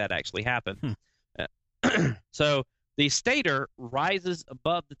to make that actually happen. So the stator rises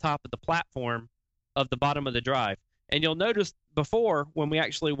above the top of the platform of the bottom of the drive. And you'll notice before when we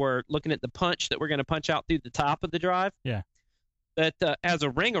actually were looking at the punch that we're going to punch out through the top of the drive, Yeah. that has a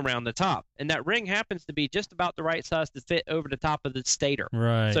ring around the top, and that ring happens to be just about the right size to fit over the top of the stator.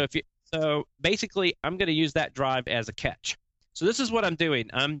 Right. So basically, I'm going to use that drive as a catch. So this is what I'm doing.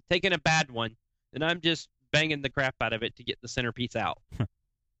 I'm taking a bad one, and I'm just banging the crap out of it to get the centerpiece out.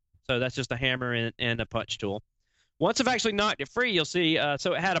 So that's just a hammer and a punch tool. Once I've actually knocked it free, you'll see,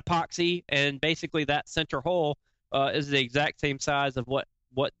 so it had epoxy, and basically that center hole is the exact same size of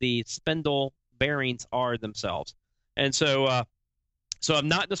what the spindle bearings are themselves. And so I've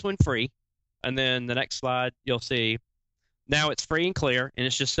knocked this one free, and then the next slide, you'll see now it's free and clear, and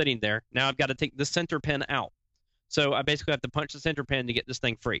it's just sitting there. Now I've got to take the center pin out. So I basically have to punch the center pin to get this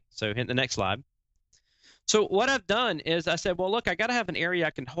thing free. So hit the next slide. So what I've done is I said, well, look, I got to have an area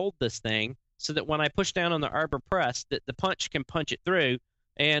I can hold this thing so that when I push down on the arbor press, that the punch can punch it through,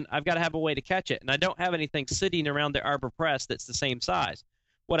 and I've got to have a way to catch it. And I don't have anything sitting around the arbor press that's the same size.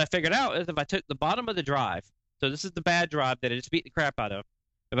 What I figured out is if I took the bottom of the drive, so this is the bad drive that I just beat the crap out of.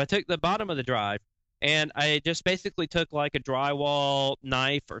 If I took the bottom of the drive and I just basically took like a drywall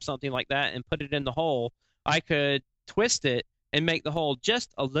knife or something like that and put it in the hole, I could twist it and make the hole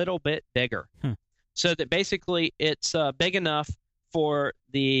just a little bit bigger. So that basically it's big enough for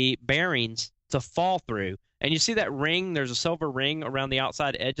the bearings to fall through. And you see that ring? There's a silver ring around the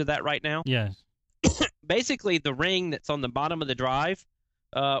outside edge of that right now. Yes. Basically, the ring that's on the bottom of the drive,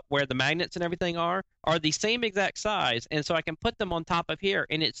 where the magnets and everything are the same exact size. And so I can put them on top of here,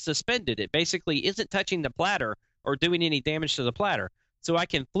 and it's suspended. It basically isn't touching the platter or doing any damage to the platter. So I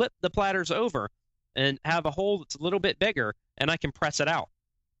can flip the platters over and have a hole that's a little bit bigger, and I can press it out.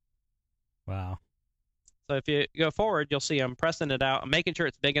 Wow. So if you go forward, you'll see I'm pressing it out. I'm making sure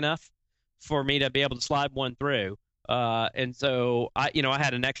it's big enough for me to be able to slide one through. And so I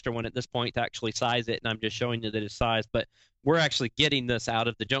had an extra one at this point to actually size it, and I'm just showing you that it's sized. But we're actually getting this out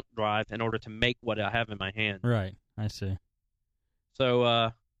of the junk drive in order to make what I have in my hand. Right. I see.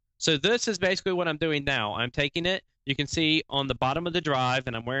 So this is basically what I'm doing now. I'm taking it. You can see on the bottom of the drive,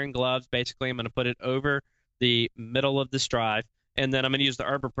 and I'm wearing gloves. Basically, I'm going to put it over the middle of this drive. And then I'm going to use the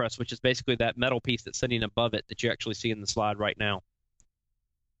arbor press, which is basically that metal piece that's sitting above it that you actually see in the slide right now.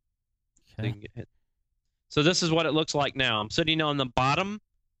 Okay. So this is what it looks like now. I'm sitting on the bottom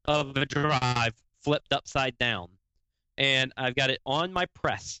of the drive, flipped upside down. And I've got it on my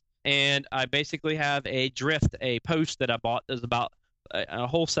press. And I basically have a post that I bought. There's about a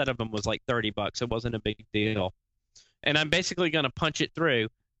whole set of them was like $30. It wasn't a big deal. And I'm basically going to punch it through,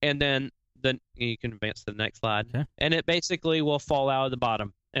 and then you can advance to the next slide. Okay. And it basically will fall out of the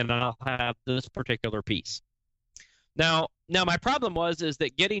bottom, and I'll have this particular piece. Now my problem is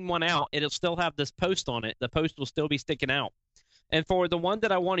that getting one out, it'll still have this post on it. The post will still be sticking out. And for the one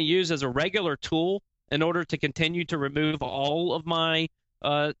that I want to use as a regular tool in order to continue to remove all of my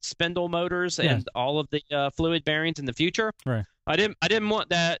spindle motors and all of the fluid bearings in the future, right, I didn't want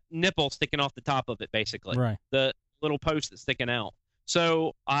that nipple sticking off the top of it, basically. Right. The little post that's sticking out.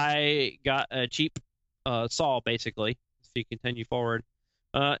 So I got a cheap saw, basically. If you continue forward.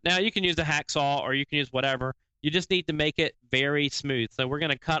 Now you can use a hacksaw or you can use whatever. You just need to make it very smooth. So we're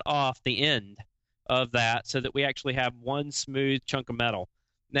going to cut off the end of that so that we actually have one smooth chunk of metal.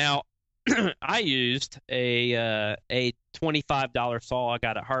 Now, I used a $25 saw I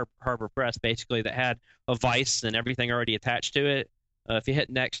got at Harbor Press, basically, that had a vise and everything already attached to it. If you hit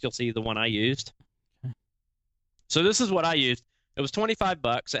next, you'll see the one I used. Okay. So this is what I used. It was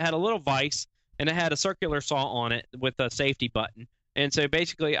 $25. It had a little vise, and it had a circular saw on it with a safety button. And so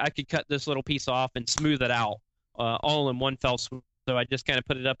basically, I could cut this little piece off and smooth it out all in one fell swoop. So I just kind of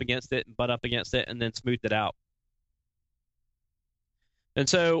put it up against it and butt up against it and then smoothed it out. And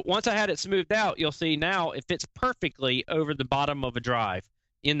so once I had it smoothed out, you'll see now it fits perfectly over the bottom of a drive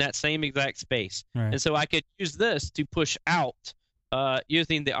in that same exact space. Right. And so I could use this to push out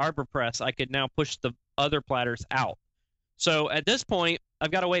using the arbor press. I could now push the other platters out. So at this point,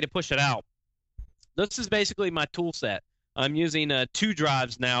 I've got a way to push it out. This is basically my tool set. I'm using 2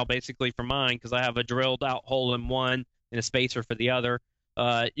 drives now, basically, for mine because I have a drilled out hole in one and a spacer for the other.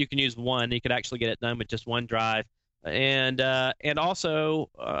 You can use one. You could actually get it done with just one drive. And also,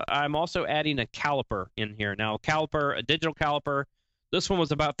 I'm also adding a caliper in here. Now, a digital caliper, this one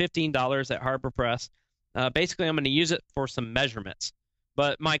was about $15 at Harbor Press. Basically, I'm going to use it for some measurements.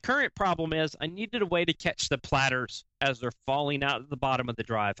 But my current problem is I needed a way to catch the platters as they're falling out of the bottom of the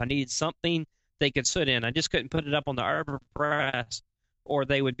drive. I needed something they could sit in. I just couldn't put it up on the Arbor Press, or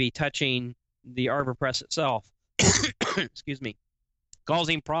they would be touching the Arbor Press itself. Excuse me.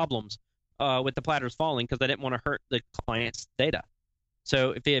 Causing problems with the platters falling because I didn't want to hurt the client's data.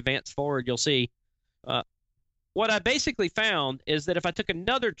 So if you advance forward, you'll see what I basically found is that if I took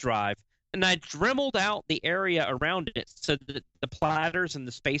another drive and I dremeled out the area around it so that the platters and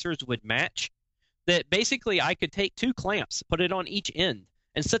the spacers would match, that basically I could take 2 clamps, put it on each end,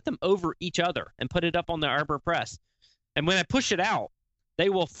 and set them over each other and put it up on the arbor press. And when I push it out, they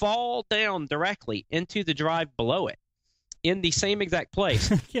will fall down directly into the drive below it in the same exact place.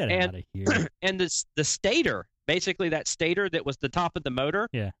 Get out of here. And the stator, basically that stator that was the top of the motor,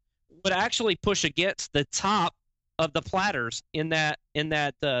 would actually push against the top of the platters in that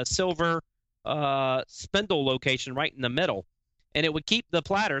silver spindle location right in the middle. And it would keep the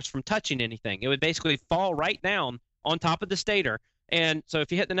platters from touching anything. It would basically fall right down on top of the stator. And so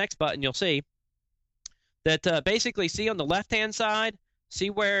if you hit the next button, you'll see that basically, see on the left-hand side, see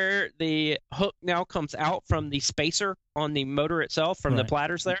where the hook now comes out from the spacer on the motor itself from the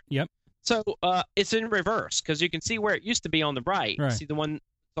platters there? Yep. So it's in reverse because you can see where it used to be on the right. Right. See the one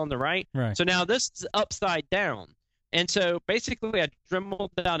on the right? Right. So now this is upside down. And so basically I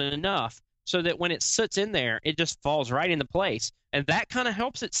dremeled it out enough so that when it sits in there, it just falls right into place. And that kind of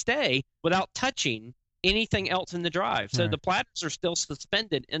helps it stay without touching anything else in the drive. So the platters are still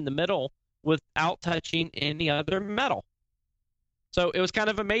suspended in the middle without touching any other metal. So it was kind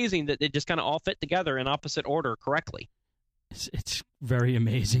of amazing that they just kind of all fit together in opposite order correctly. It's very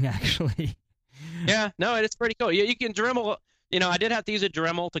amazing, actually. Yeah, no, it's pretty cool. You can Dremel. I did have to use a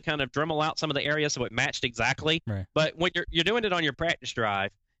Dremel to kind of Dremel out some of the areas so it matched exactly. Right. But when you're doing it on your practice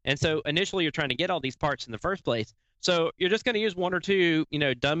drive, and so initially you're trying to get all these parts in the first place, so you're just going to use 1 or 2,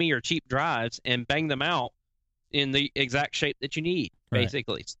 dummy or cheap drives and bang them out in the exact shape that you need.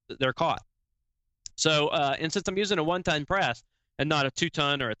 Basically, they're caught. So, and since I'm using a 1-ton press and not a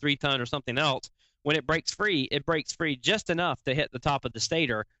 2-ton or a 3-ton or something else, when it breaks free just enough to hit the top of the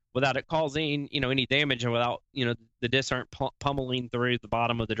stator without it causing, any damage, and without, the discs aren't pummeling through the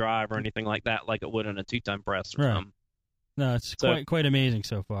bottom of the drive or anything like that, like it would on a 2-ton press or something. No, it's quite amazing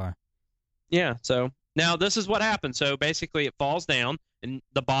so far. Yeah. So now this is what happens. So basically, it falls down, and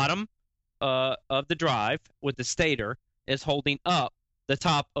the bottom of the drive with the stator is holding up the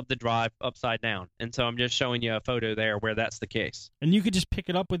top of the drive upside down. And so I'm just showing you a photo there where that's the case. And you could just pick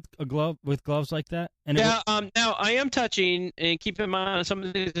it up with gloves like that? And now I am touching, and keep in mind some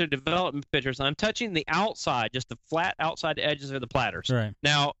of these are development pictures, I'm touching the outside, just the flat outside edges of the platters. Right.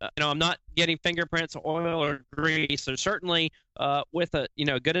 Now, I'm not getting fingerprints, oil, or grease, so certainly with a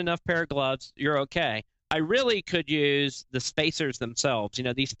good enough pair of gloves, you're okay. I really could use the spacers themselves.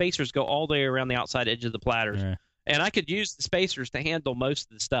 These spacers go all the way around the outside edge of the platters. Right. And I could use the spacers to handle most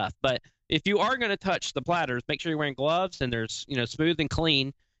of the stuff. But if you are going to touch the platters, make sure you're wearing gloves and there's, smooth and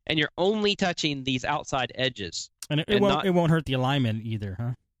clean, and you're only touching these outside edges. And it won't hurt the alignment either,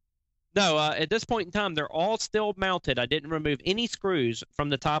 huh? No, at this point in time, they're all still mounted. I didn't remove any screws from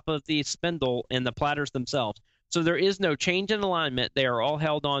the top of the spindle and the platters themselves. So there is no change in alignment. They are all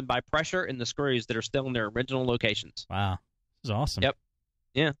held on by pressure and the screws that are still in their original locations. Wow. This is awesome. Yep.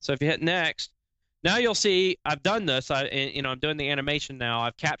 Yeah. So if you hit next, now you'll see I've done this. I'm doing the animation now.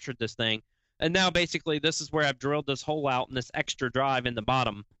 I've captured this thing. And now basically this is where I've drilled this hole out in this extra drive in the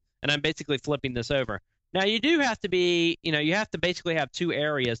bottom. And I'm basically flipping this over. Now you do have to be, you have to basically have 2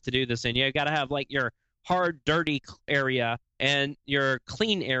 areas to do this in. You've got to have like your hard, dirty area and your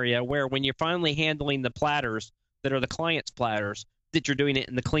clean area where when you're finally handling the platters that are the client's platters, that you're doing it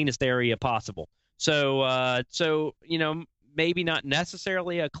in the cleanest area possible. So, maybe not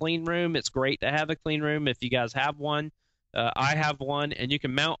necessarily a clean room. It's great to have a clean room if you guys have one. I have one, and you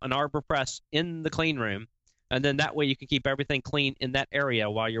can mount an arbor press in the clean room, and then that way you can keep everything clean in that area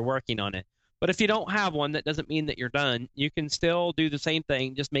while you're working on it. But if you don't have one, that doesn't mean that you're done. You can still do the same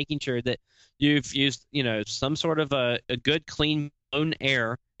thing, just making sure that you've used, some sort of a good clean blown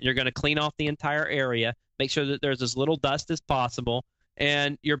air, and you're going to clean off the entire area, make sure that there's as little dust as possible.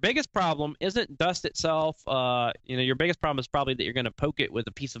 And your biggest problem isn't dust itself. Your biggest problem is probably that you're going to poke it with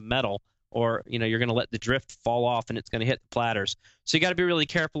a piece of metal, or, you're going to let the drift fall off and it's going to hit the platters. So you got to be really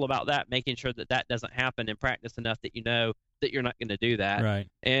careful about that, making sure that that doesn't happen, and practice enough that you know that you're not going to do that. Right.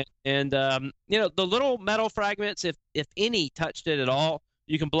 And the little metal fragments, if any touched it at all,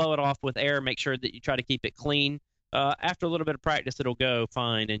 you can blow it off with air. Make sure that you try to keep it clean. After a little bit of practice, it'll go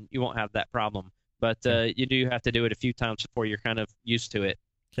fine, and you won't have that problem. But you do have to do it a few times before you're kind of used to it.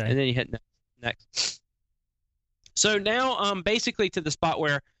 Okay. And then you hit next. So now I'm basically to the spot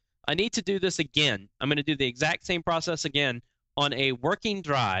where I need to do this again. I'm going to do the exact same process again on a working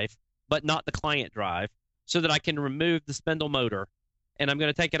drive, but not the client drive, so that I can remove the spindle motor. And I'm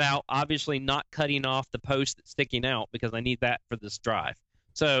going to take it out, obviously not cutting off the post that's sticking out, because I need that for this drive.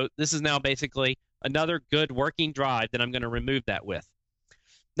 So this is now basically another good working drive that I'm going to remove that with.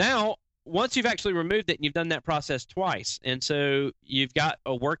 Now, once you've actually removed it and you've done that process twice, and so you've got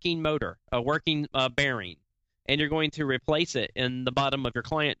a working motor, a working bearing, and you're going to replace it in the bottom of your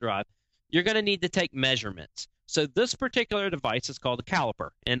client drive, you're going to need to take measurements. So this particular device is called a caliper,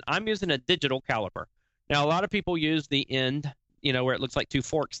 and I'm using a digital caliper. Now, a lot of people use the end, where it looks like two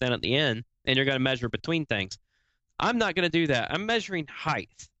forks down at the end, and you're going to measure between things. I'm not going to do that. I'm measuring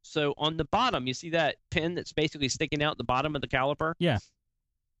height. So on the bottom, you see that pin that's basically sticking out the bottom of the caliper? Yeah.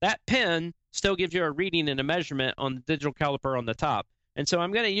 That pin still gives you a reading and a measurement on the digital caliper on the top. And so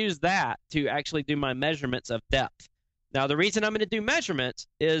I'm going to use that to actually do my measurements of depth. Now, the reason I'm going to do measurements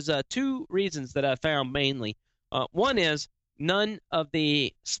is two reasons that I found mainly. One is none of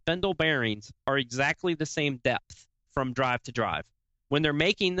the spindle bearings are exactly the same depth from drive to drive. When they're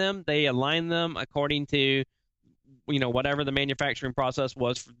making them, they align them according to whatever the manufacturing process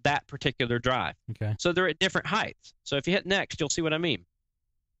was for that particular drive. Okay. So they're at different heights. So if you hit next, you'll see what I mean.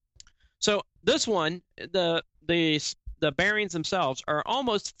 So this one, the bearings themselves are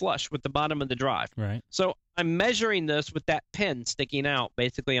almost flush with the bottom of the drive. Right. So I'm measuring this with that pin sticking out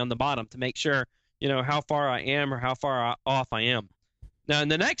basically on the bottom to make sure, how far I am or how far off I am. Now, in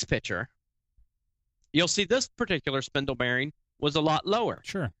the next picture, you'll see this particular spindle bearing was a lot lower.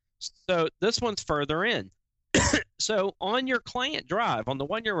 Sure. So this one's further in. So on your client drive, on the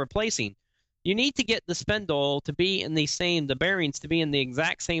one you're replacing, you need to get the spindle to be in the bearings to be in the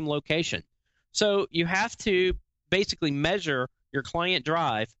exact same location. So you have to basically measure your client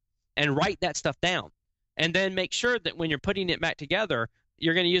drive and write that stuff down. And then make sure that when you're putting it back together,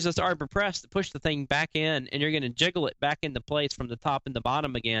 you're going to use this arbor press to push the thing back in, and you're going to jiggle it back into place from the top and the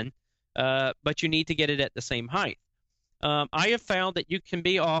bottom again. But you need to get it at the same height. I have found that you can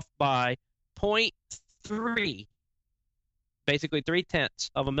be off by 0.3, basically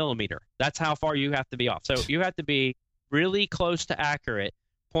 0.3 of a millimeter. That's how far you have to be off. So you have to be really close to accurate.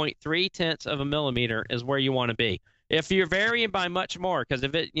 0.3 of a millimeter is where you want to be. If you're varying by much more, because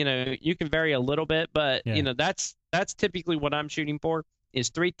if it, you can vary a little bit, but that's typically what I'm shooting for is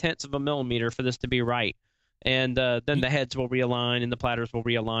 0.3 of a millimeter for this to be right. And then the heads will realign and the platters will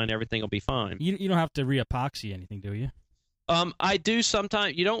realign. Everything will be fine. You don't have to re-epoxy anything, do you? I do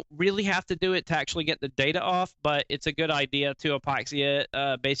sometimes. You don't really have to do it to actually get the data off, but it's a good idea to epoxy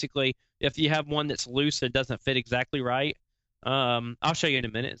it. Basically, if you have one that's loose, it doesn't fit exactly right. I'll show you in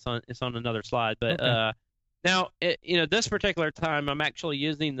a minute. It's on another slide. But okay. Now, this particular time, I'm actually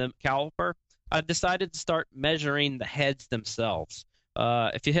using the caliper. I've decided to start measuring the heads themselves.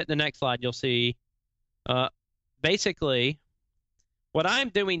 If you hit the next slide, you'll see. Basically, what I'm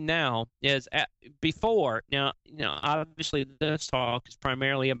doing now is before. Now, obviously, this talk is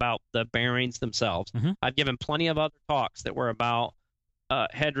primarily about the bearings themselves. Mm-hmm. I've given plenty of other talks that were about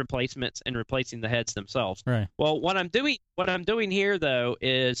head replacements and replacing the heads themselves. Right. Well, what I'm doing here though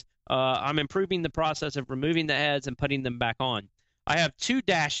is I'm improving the process of removing the heads and putting them back on. I have two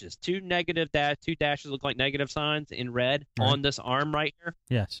dashes look like negative signs in red on this arm right here.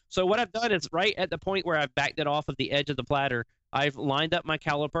 Yes. So what I've done is right at the point where I've backed it off of the edge of the platter, I've lined up my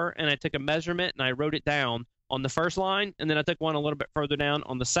caliper and I took a measurement and I wrote it down on the first line, and then I took one a little bit further down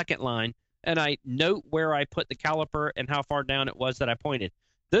on the second line, and I note where I put the caliper and how far down it was that I pointed.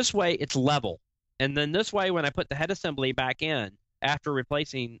 This way, it's level. And then this way, when I put the head assembly back in after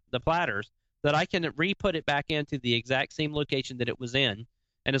replacing the platters, that I can re-put it back into the exact same location that it was in.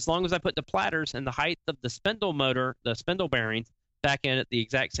 And as long as I put the platters and the height of the spindle motor, the spindle bearings, back in at the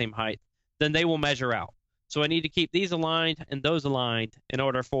exact same height, then they will measure out. So I need to keep these aligned and those aligned in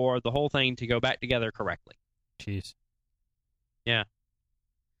order for the whole thing to go back together correctly. Jeez. Yeah.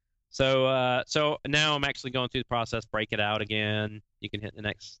 So now I'm actually going through the process, break it out again. You can hit the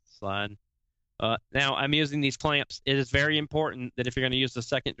next slide. Now I'm using these clamps. It is very important that if you're going to use the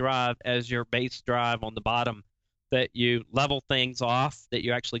second drive as your base drive on the bottom, that you level things off, that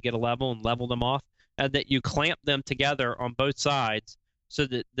you actually get a level and level them off, and that you clamp them together on both sides so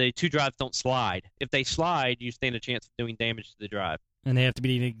that the two drives don't slide. If they slide, you stand a chance of doing damage to the drive. And they have to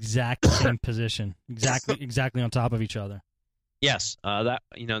be in the exact same position, exactly on top of each other. Yes,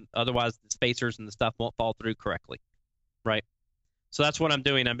 otherwise the spacers and the stuff won't fall through correctly, right? So that's what I'm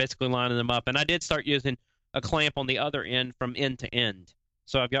doing. I'm basically lining them up, and I did start using a clamp on the other end from end to end.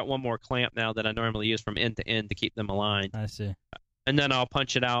 So I've got one more clamp now that I normally use from end to end to keep them aligned. I see. And then I'll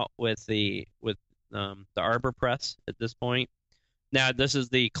punch it out with the arbor press at this point. Now this is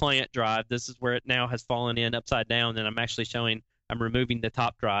the client drive. This is where it now has fallen in upside down, and I'm actually showing I'm removing the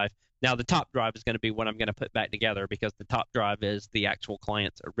top drive. Now, the top drive is going to be what I'm going to put back together because the top drive is the actual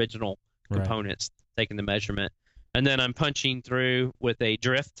client's original components, taking the measurement. And then I'm punching through with a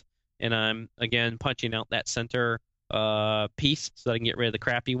drift, and I'm, again, punching out that center piece so that I can get rid of the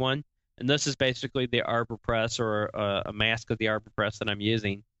crappy one. and this is basically the ArborPress or a mask of the ArborPress that I'm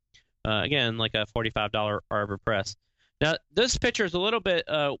using. Again, like a $45 ArborPress. Now, this picture is a little bit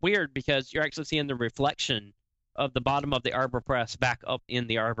weird because you're actually seeing the reflection of the bottom of the ArborPress back up in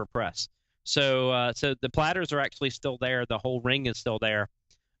the ArborPress. So the platters are actually still there. The whole ring is still there.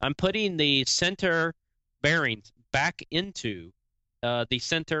 I'm putting the center bearings back into the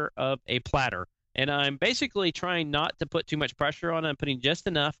center of a platter. And I'm basically trying not to put too much pressure on it. I'm putting just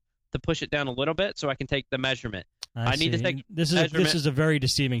enough to push it down a little bit so I can take the measurement. I need to take this is a very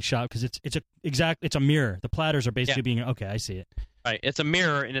deceiving shot because it's a mirror. The platters are basically being okay. I see it. Right, it's a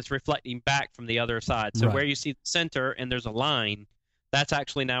mirror and it's reflecting back from the other side. So where you see the center and there's a line, that's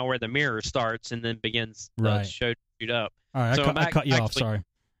actually now where the mirror starts and then begins to shoot up. All right, so I cut you off. Sorry.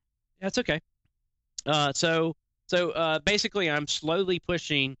 That's okay. So basically, I'm slowly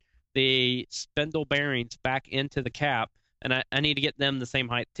pushing the spindle bearings back into the cap, and I need to get them the same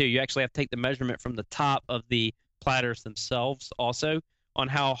height too. You actually have to take the measurement from the top of the platters themselves also on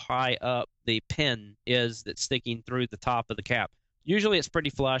how high up the pin is that's sticking through the top of the cap. Usually it's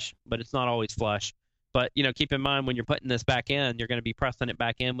pretty flush, but it's not always flush. But, keep in mind when you're putting this back in, you're going to be pressing it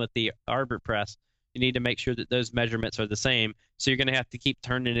back in with the ArborPress. You need to make sure that those measurements are the same. So you're going to have to keep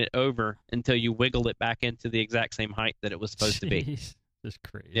turning it over until you wiggle it back into the exact same height that it was supposed to be. That's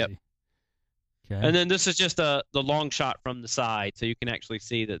crazy. Yep. Okay. And then this is just the long shot from the side, so you can actually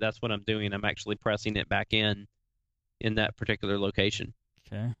see that that's what I'm doing. I'm actually pressing it back in that particular location.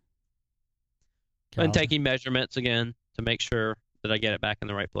 Okay. And taking measurements again to make sure that I get it back in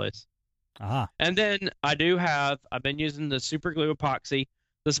the right place. And then I've been using the super glue epoxy.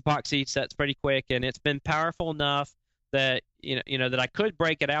 This epoxy sets pretty quick, and it's been powerful enough that that I could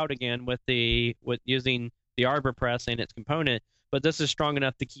break it out again with using the ArborPress and its component. But this is strong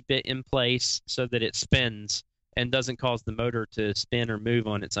enough to keep it in place so that it spins and doesn't cause the motor to spin or move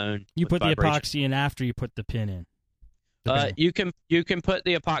on its own. You put the epoxy in after you put the pin in. You can put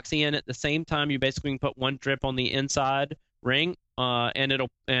the epoxy in at the same time. You basically can put one drip on the inside ring, and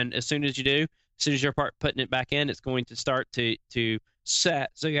as soon as you're putting it back in, it's going to start to set.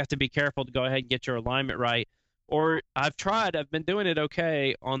 So you have to be careful to go ahead and get your alignment right. Or I've been doing it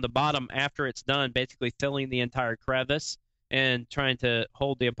okay on the bottom after it's done, basically filling the entire crevice and trying to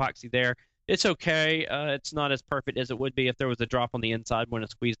hold the epoxy there. It's okay. It's not as perfect as it would be if there was a drop on the inside when I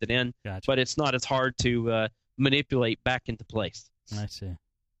squeezed it in. Gotcha. But it's not as hard to manipulate back into place. I see.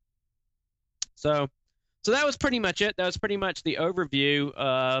 So that was pretty much it. That was pretty much the overview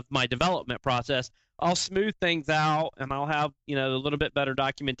of my development process. I'll smooth things out, and I'll have a little bit better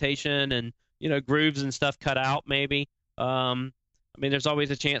documentation and grooves and stuff cut out maybe. There's always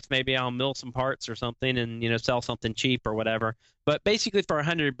a chance maybe I'll mill some parts or something and sell something cheap or whatever. But basically, for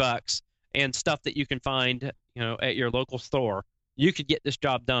 $100 and stuff that you can find at your local store, you could get this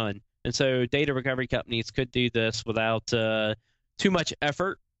job done. And so data recovery companies could do this without too much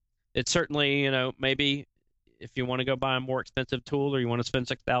effort. It's certainly maybe if you want to go buy a more expensive tool or you want to spend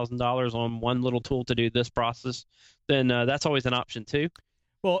 $6,000 on one little tool to do this process, then that's always an option too.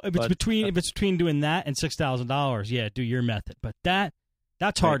 Well, if it's between doing that and $6,000, yeah, do your method. But that's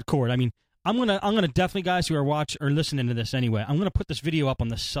hardcore. I mean, I'm gonna definitely, guys who are listening to this anyway, I'm gonna put this video up on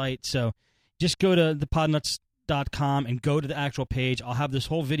the site. So just go to thepodnuts.com and go to the actual page. I'll have this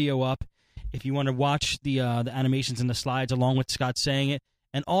whole video up if you want to watch the animations and the slides along with Scott saying it.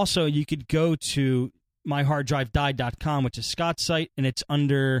 And also, you could go to myharddrivedied.com, which is Scott's site, and it's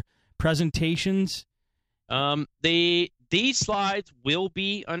under presentations. These slides will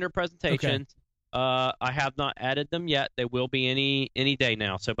be under presentations. Okay. I have not added them yet. They will be any day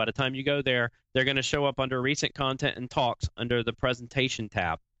now. So by the time you go there, they're going to show up under recent content and talks under the presentation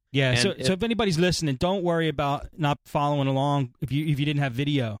tab. Yeah. So if anybody's listening, don't worry about not following along if you didn't have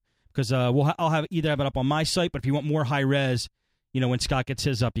video, because I'll have it up on my site. But if you want more high res, when Scott gets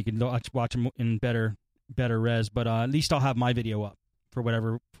his up, you can watch him in better res. But at least I'll have my video up for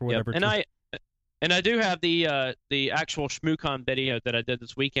whatever. Yep. And I do have the actual ShmooCon video that I did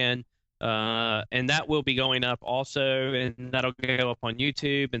this weekend, and that will be going up also, and that'll go up on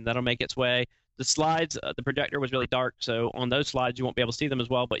YouTube, and that'll make its way. The slides, the projector was really dark, so on those slides you won't be able to see them as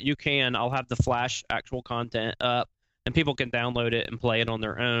well, but you can. I'll have the Flash actual content up, and people can download it and play it on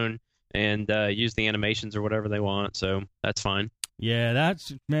their own and use the animations or whatever they want, so that's fine. Yeah,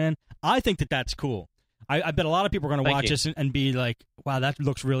 I think that's cool. I bet a lot of people are going to watch this and be like, wow, that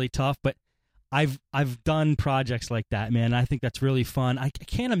looks really tough, but I've done projects like that, man. I think that's really fun. I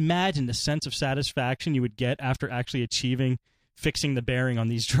can't imagine the sense of satisfaction you would get after actually fixing the bearing on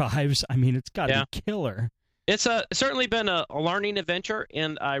these drives. I mean, it's got to be killer. It's certainly been a learning adventure,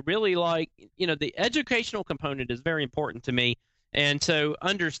 and I really like, the educational component is very important to me. And so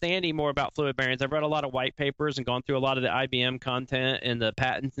understanding more about fluid bearings, I've read a lot of white papers and gone through a lot of the IBM content and the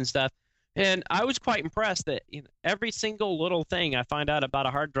patents and stuff. And I was quite impressed that every single little thing I find out about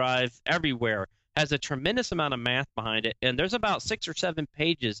a hard drive everywhere has a tremendous amount of math behind it. And there's about 6 or 7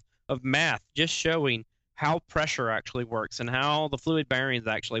 pages of math just showing how pressure actually works and how the fluid bearings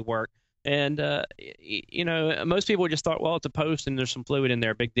actually work. And, most people just thought, well, it's a post and there's some fluid in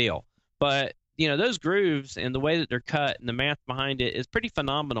there, big deal. But, those grooves and the way that they're cut and the math behind it is pretty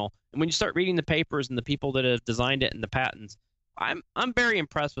phenomenal. And when you start reading the papers and the people that have designed it and the patents, I'm very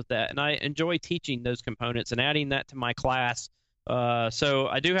impressed with that. And I enjoy teaching those components and adding that to my class. So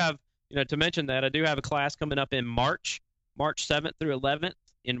I do have, to mention that, I do have a class coming up in March 7th through 11th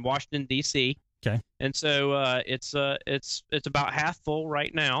in Washington, D.C. Okay. And so it's about half full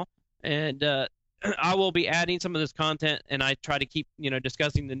right now. And I will be adding some of this content, and I try to keep,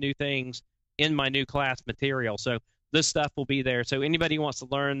 discussing the new things in my new class material. So this stuff will be there. So anybody who wants to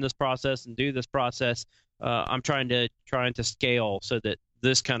learn this process and do this process, I'm trying to scale so that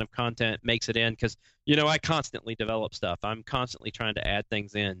this kind of content makes it in, because, I constantly develop stuff. I'm constantly trying to add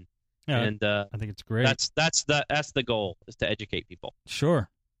things in. Yeah, and I think it's great. That's the goal, is to educate people. Sure.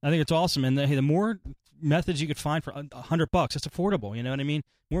 I think it's awesome. And the more methods you could find for $100, that's affordable. You know what I mean?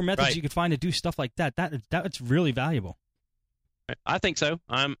 More methods you could find to do stuff like that's really valuable. I think so.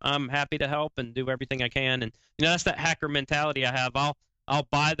 I'm happy to help and do everything I can. And that's that hacker mentality I have. I'll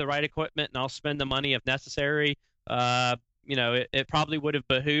buy the right equipment and I'll spend the money if necessary. It probably would have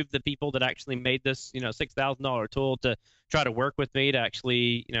behooved the people that actually made this, $6,000 tool to try to work with me to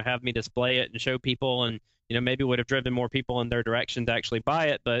actually, have me display it and show people, and maybe would have driven more people in their direction to actually buy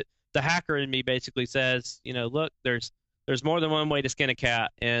it. But the hacker in me basically says, look, there's more than one way to skin a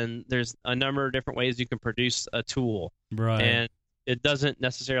cat, and there's a number of different ways you can produce a tool. Right. And it doesn't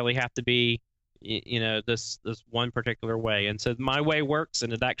necessarily have to be, this one particular way. And so my way works,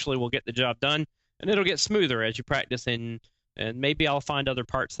 and it actually will get the job done, and it'll get smoother as you practice, and maybe I'll find other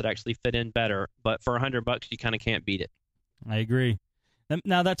parts that actually fit in better. But for $100, you kind of can't beat it. I agree.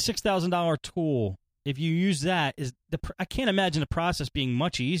 Now that $6,000 tool, if you use that, I can't imagine the process being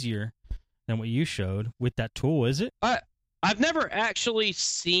much easier than what you showed with that tool, is it? I've never actually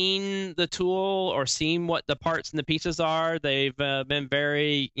seen the tool or seen what the parts and the pieces are. They've been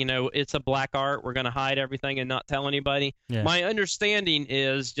very, it's a black art. We're going to hide everything and not tell anybody. Yeah. My understanding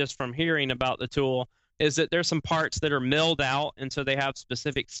is, just from hearing about the tool, is that there's some parts that are milled out, and so they have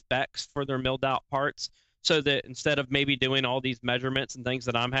specific specs for their milled out parts, so that instead of maybe doing all these measurements and things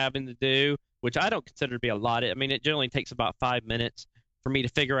that I'm having to do, which I don't consider to be a lot. I mean, it generally takes about 5 minutes for me to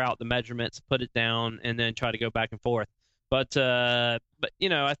figure out the measurements, put it down, and then try to go back and forth. But I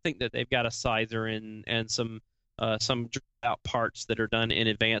think that they've got a sizer and some out parts that are done in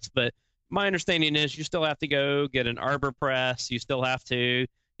advance. But my understanding is you still have to go get an arbor press. You still have to,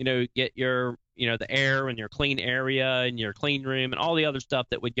 get your, the air and your clean area and your clean room and all the other stuff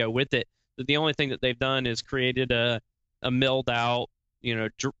that would go with it. But the only thing that they've done is created a milled out,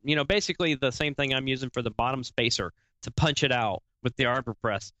 basically the same thing I'm using for the bottom spacer to punch it out with the arbor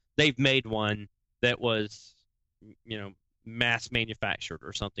press. They've made one that was, mass manufactured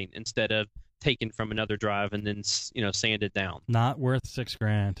or something, instead of taken from another drive and then, sanded down. Not worth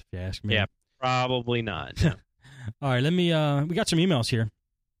 $6,000, if you ask me. Yeah, probably not. No. All right, let me. We got some emails here,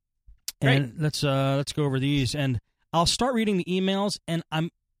 and let's go over these. And I'll start reading the emails. And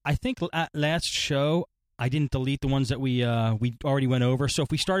I think at last show I didn't delete the ones that we already went over. So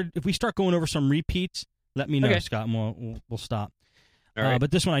if we start going over some repeats, let me know, okay, Scott, and we'll stop. All right.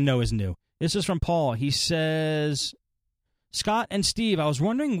 But this one I know is new. This is from Paul. He says, Scott and Steve, I was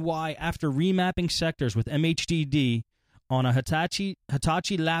wondering why, after remapping sectors with MHDD on a Hitachi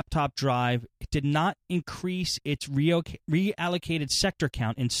laptop drive, it did not increase its reallocated sector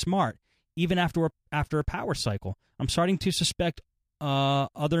count in SMART, even after a power cycle. I'm starting to suspect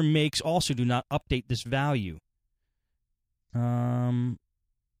other makes also do not update this value.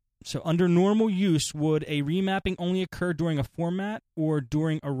 So under normal use, would a remapping only occur during a format or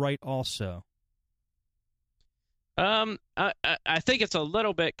during a write also? I think it's a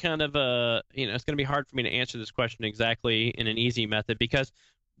little bit kind of it's going to be hard for me to answer this question exactly in an easy method, because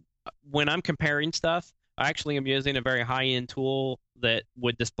when I'm comparing stuff, I actually am using a very high-end tool that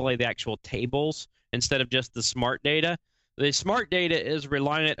would display the actual tables instead of just the SMART data. The SMART data is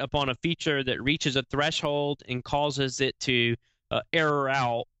reliant upon a feature that reaches a threshold and causes it to error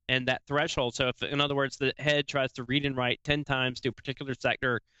out, and that threshold. So if, in other words, the head tries to read and write 10 times to a particular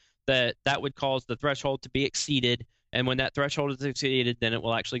sector, that would cause the threshold to be exceeded, And when that threshold is exceeded, then it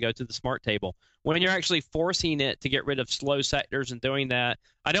will actually go to the smart table. When you're actually forcing it to get rid of slow sectors and doing that,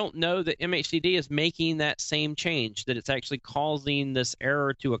 I don't know that MHDD is making that same change, that it's actually causing this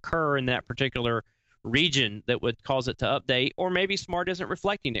error to occur in that particular region that would cause it to update, or maybe Smart isn't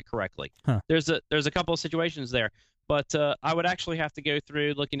reflecting it correctly. There's a couple of situations there. But I would actually have to go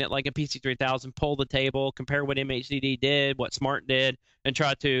through looking at like a PC3000, pull the table, compare what MHDD did, what Smart did, and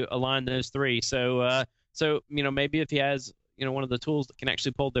try to align those three. So maybe if he has one of the tools that can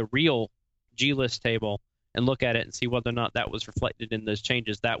actually pull the real glist table and look at it and see whether or not that was reflected in those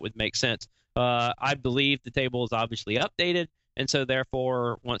changes, that would make sense. I believe the table is obviously updated, and so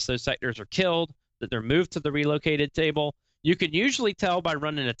therefore once those sectors are killed, that they're moved to the relocated table. You can usually tell by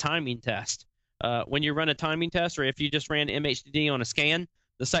running a timing test. When you run a timing test, or if you just ran MHDD on a scan,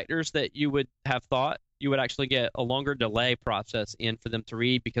 the sectors that you would have thought, you would actually get a longer delay process in for them to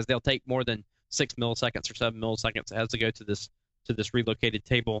read, because they'll take more than 6 milliseconds or 7 milliseconds. It has to go to this relocated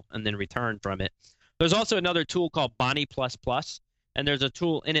table and then return from it. There's also another tool called Bonnie++, and there's a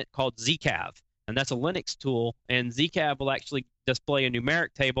tool in it called Zcav, and that's a Linux tool, and Zcav will actually display a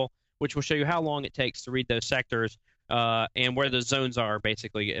numeric table, which will show you how long it takes to read those sectors, and where the zones are,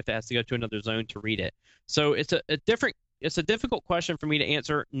 basically, if it has to go to another zone to read it. So it's a difficult question for me to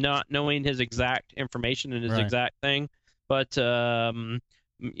answer, not knowing his exact information and his exact thing. But my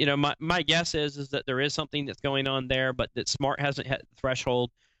guess is that there is something that's going on there, but that Smart hasn't hit the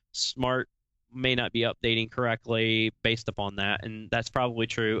threshold. Smart may not be updating correctly based upon that, and that's probably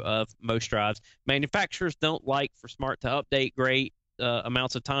true of most drives. Manufacturers don't like for Smart to update great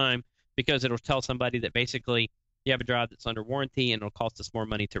amounts of time, because it'll tell somebody that basically you have a drive that's under warranty and it'll cost us more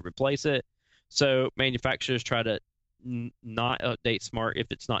money to replace it. So manufacturers try to not update Smart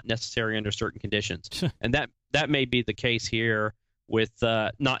if it's not necessary under certain conditions. And that may be the case here with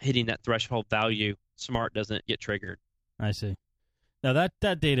not hitting that threshold value. Smart doesn't get triggered. I see. Now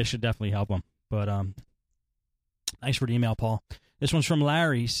that data should definitely help them. But thanks for the email, Paul. This one's from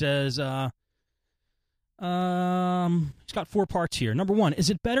Larry. He says, he's got 4 parts here. Number 1,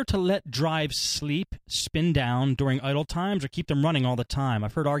 is it better to let drives sleep, spin down during idle times, or keep them running all the time?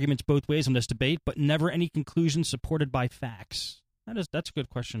 I've heard arguments both ways on this debate, but never any conclusion supported by facts. That's a good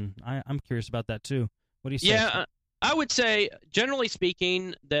question. I'm curious about that too. What do you say? Yeah, I would say, generally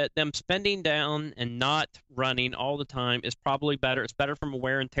speaking, that them spinning down and not running all the time is probably better. It's better from a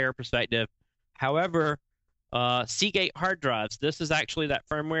wear and tear perspective. However, Seagate hard drives, this is actually that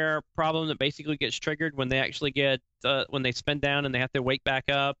firmware problem that basically gets triggered when they actually get when they spin down and they have to wake back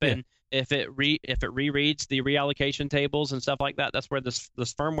up. Yeah. And if it rereads the reallocation tables and stuff like that, that's where this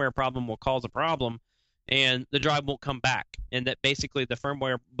firmware problem will cause a problem, and the drive won't come back. And that basically the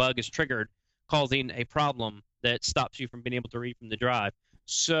firmware bug is triggered, causing a problem that stops you from being able to read from the drive.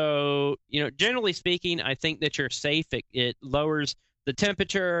 So, generally speaking, I think that you're safe. It lowers the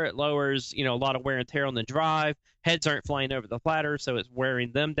temperature, it lowers, a lot of wear and tear on the drive. Heads aren't flying over the platter, so it's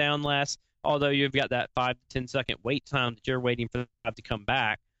wearing them down less. Although you've got that 5 to 10 second wait time that you're waiting for the drive to come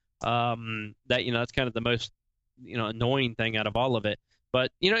back. That's kind of the most, annoying thing out of all of it.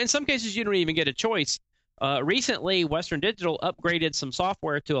 But, in some cases you don't even get a choice. Recently, Western Digital upgraded some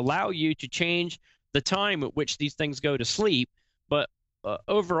software to allow you to change the time at which these things go to sleep. But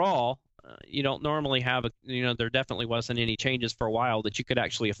overall, you don't normally have there definitely wasn't any changes for a while that you could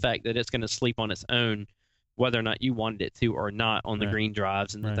actually affect that it's going to sleep on its own, whether or not you wanted it to or not, on the green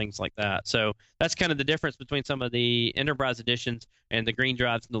drives and the things like that. So that's kind of the difference between some of the enterprise editions and the green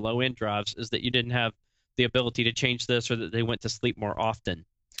drives and the low end drives, is that you didn't have the ability to change this, or that they went to sleep more often.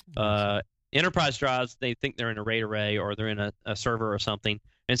 Enterprise drives, they think they're in a RAID array or they're in a server or something,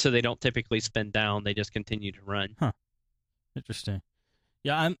 and so they don't typically spin down. They just continue to run. Huh. Interesting.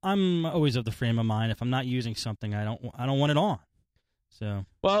 Yeah, I'm always of the frame of mind, if I'm not using something, I don't want it on. So,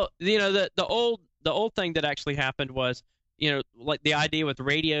 well, the old thing that actually happened was, like the idea with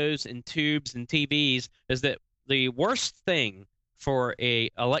radios and tubes and TVs, is that the worst thing for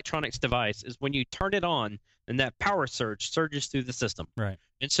a electronics device is when you turn it on and that power surges through the system. Right.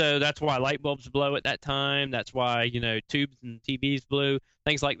 And so that's why light bulbs blow at that time. That's why, tubes and TVs blew,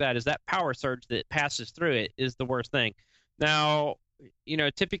 things like that. Is that power surge that passes through it is the worst thing. Now,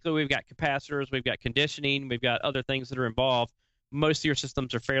 typically we've got capacitors, we've got conditioning, we've got other things that are involved. Most of your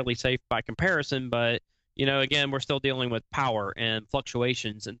systems are fairly safe by comparison, but, again, we're still dealing with power and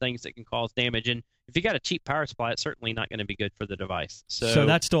fluctuations and things that can cause damage. And if you got a cheap power supply, it's certainly not going to be good for the device. So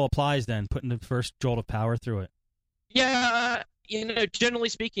that still applies then, putting the first jolt of power through it. Yeah, generally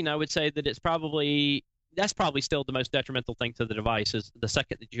speaking, I would say that that's probably still the most detrimental thing to the device, is the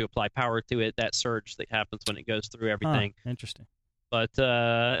second that you apply power to it, that surge that happens when it goes through everything. Interesting. But,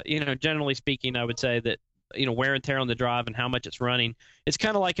 generally speaking, I would say that wear and tear on the drive and how much it's running. It's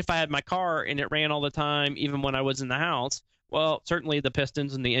kind of like if I had my car and it ran all the time, even when I was in the house. Well, certainly the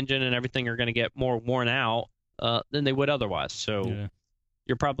pistons and the engine and everything are going to get more worn out than they would otherwise. So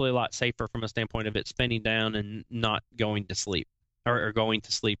you're probably a lot safer from a standpoint of it spinning down and not going to sleep, or going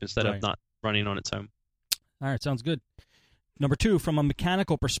to sleep instead of not running on its own. All right, sounds good. Number 2, from a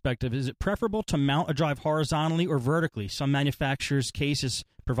mechanical perspective, is it preferable to mount a drive horizontally or vertically? Some manufacturers' cases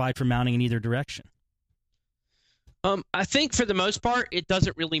provide for mounting in either direction. I think for the most part, it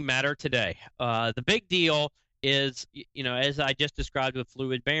doesn't really matter today. The big deal is, as I just described with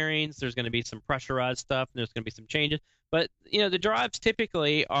fluid bearings, there's going to be some pressurized stuff, and there's going to be some changes. But, the drives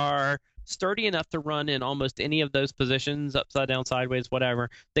typically are sturdy enough to run in almost any of those positions, upside down, sideways, whatever.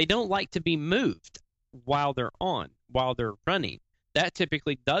 They don't like to be moved while they're running. That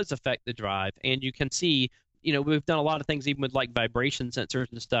typically does affect the drive, and you can see, we've done a lot of things even with like vibration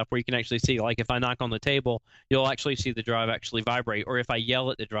sensors and stuff where you can actually see, like if I knock on the table, you'll actually see the drive actually vibrate. Or if I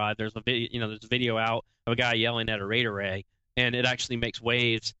yell at the drive, there's a video out of a guy yelling at a RAID array, and it actually makes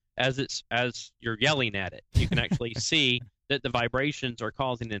waves as you're yelling at it. You can actually see that the vibrations are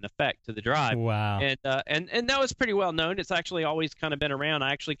causing an effect to the drive. Wow. And that was pretty well known. It's actually always kind of been around.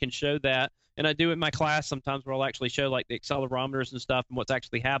 I actually can show that, and I do in my class sometimes where I'll actually show like the accelerometers and stuff and what's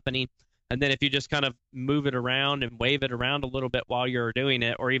actually happening. And then if you just kind of move it around and wave it around a little bit while you're doing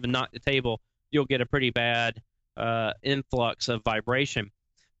it, or even knock the table, you'll get a pretty bad influx of vibration.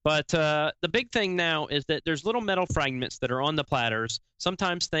 But the big thing now is that there's little metal fragments that are on the platters.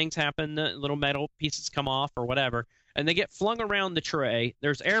 Sometimes things happen, little metal pieces come off or whatever, and they get flung around the tray.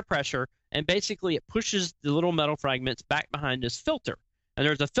 There's air pressure, and basically it pushes the little metal fragments back behind this filter. And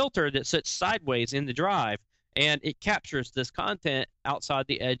there's a filter that sits sideways in the drive, and it captures this content outside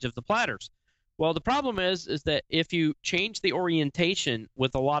the edge of the platters. Well, the problem is that if you change the orientation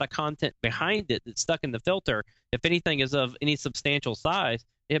with a lot of content behind it that's stuck in the filter, if anything is of any substantial size,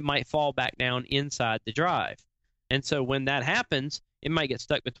 it might fall back down inside the drive. And so when that happens, it might get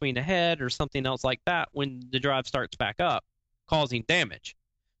stuck between the head or something else like that when the drive starts back up, causing damage.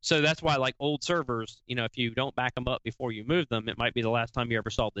 So that's why, like old servers, if you don't back them up before you move them, it might be the last time you ever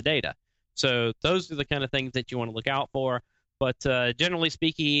saw the data. So those are the kind of things that you want to look out for. But generally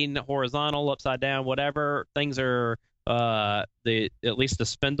speaking, horizontal, upside down, whatever, things are at least the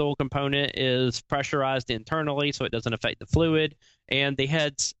spindle component is pressurized internally, so it doesn't affect the fluid, and the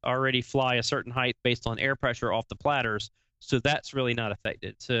heads already fly a certain height based on air pressure off the platters, so that's really not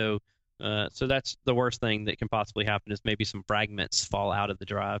affected. So that's the worst thing that can possibly happen, is maybe some fragments fall out of the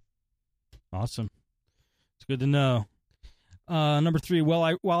drive. Awesome. It's good to know. Number 3,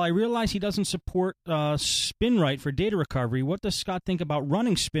 while I realize he doesn't support SpinRite for data recovery, what does Scott think about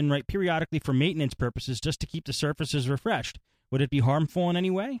running SpinRite periodically for maintenance purposes just to keep the surfaces refreshed? Would it be harmful in any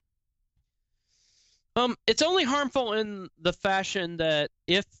way? It's only harmful in the fashion that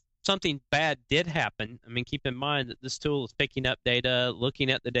if something bad did happen, keep in mind that this tool is picking up data, looking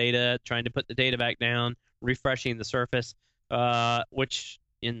at the data, trying to put the data back down, refreshing the surface, which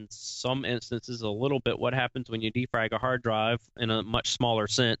in some instances a little bit what happens when you defrag a hard drive in a much smaller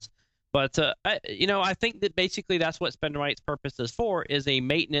sense. But I think that basically that's what SpinRite's purpose is for, is a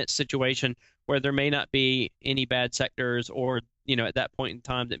maintenance situation where there may not be any bad sectors, or at that point in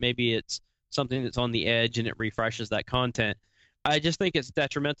time that maybe it's something that's on the edge and it refreshes that content. I just think it's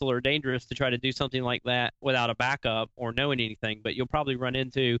detrimental or dangerous to try to do something like that without a backup or knowing anything, but you'll probably run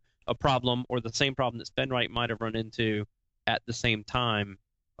into a problem, or the same problem that SpinRite might have run into at the same time.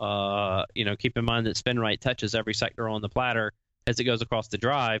 Keep in mind that SpinRite touches every sector on the platter as it goes across the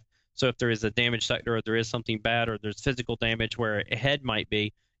drive. So if there is a damaged sector, or there is something bad, or there's physical damage where a head might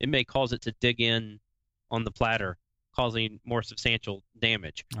be, it may cause it to dig in on the platter, causing more substantial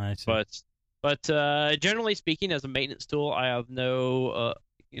damage. I see. But generally speaking, as a maintenance tool, I have no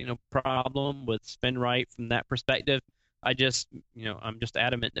problem with SpinRite from that perspective. I'm just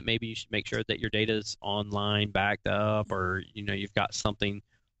adamant that maybe you should make sure that your data is online, backed up, or you've got something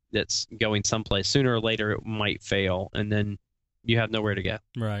that's going someplace. Sooner or later it might fail, and then you have nowhere to go.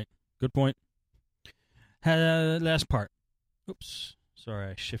 Right. Good point. Last part. Oops.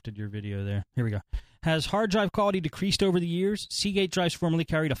 Sorry, I shifted your video there. Here we go. Has hard drive quality decreased over the years? Seagate drives formerly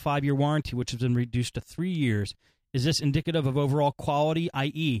carried a 5-year warranty, which has been reduced to 3 years. Is this indicative of overall quality,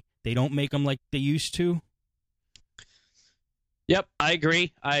 i.e., they don't make them like they used to? Yep, I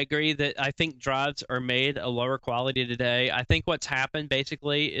agree. That I think drives are made a lower quality today. I think what's happened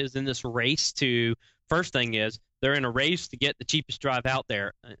basically is in this race to, first thing is, they're in a race to get the cheapest drive out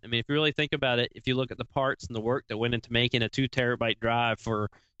there. If you really think about it, if you look at the parts and the work that went into making a 2 terabyte drive for,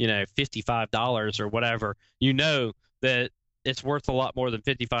 $55 or whatever, that it's worth a lot more than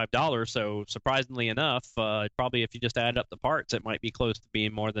 $55. So surprisingly enough, probably if you just add up the parts, it might be close to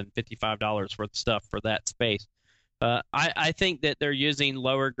being more than $55 worth of stuff for that space. I think that they're using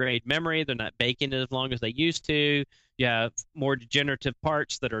lower grade memory. They're not baking it as long as they used to. You have more degenerative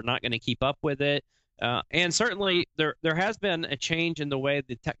parts that are not going to keep up with it. And certainly there has been a change in the way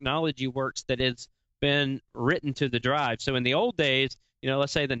the technology works that has been written to the drive. So in the old days,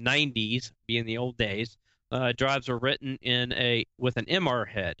 let's say the 90s being the old days, drives were written with an MR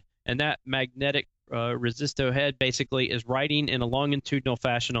head. And that magnetic resisto head basically is writing in a longitudinal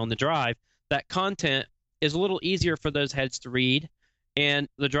fashion on the drive. That content is a little easier for those heads to read, and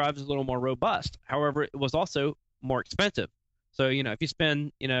the drive is a little more robust. However, it was also more expensive. So, if you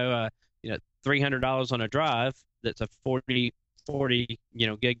spend, $300 on a drive that's a 40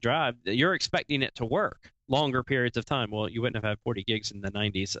 gig drive, you're expecting it to work longer periods of time. Well, you wouldn't have had 40 gigs in the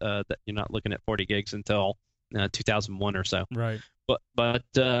 90s. That you're not looking at 40 gigs until 2001 or so. Right. But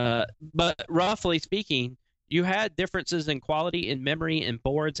roughly speaking, you had differences in quality in memory and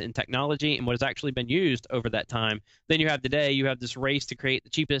boards and technology and what has actually been used over that time. Then you have today, you have this race to create the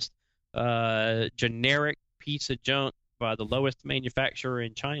cheapest generic piece of junk by the lowest manufacturer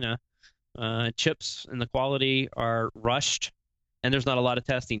in China. Chips and the quality are rushed, and there's not a lot of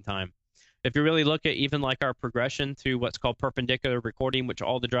testing time. If you really look at even like our progression through what's called perpendicular recording, which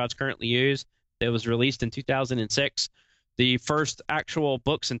all the drives currently use, that was released in 2006, the first actual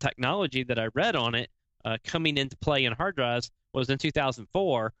books and technology that I read on it coming into play in hard drives was in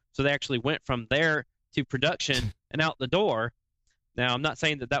 2004. So they actually went from there to production and out the door. Now, I'm not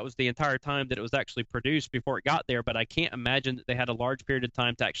saying that was the entire time that it was actually produced before it got there, but I can't imagine that they had a large period of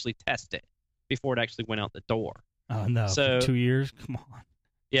time to actually test it before it actually went out the door. Oh, no. So, 2 years? Come on.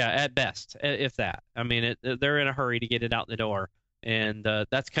 Yeah, at best, if that. I mean, they're in a hurry to get it out the door. And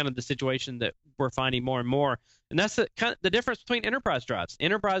that's kind of the situation that we're finding more and more. And that's the difference between enterprise drives.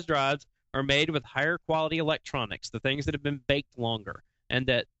 Enterprise drives are made with higher quality electronics, the things that have been baked longer, and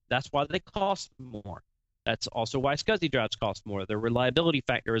that's why they cost more. That's also why SCSI drives cost more. Their reliability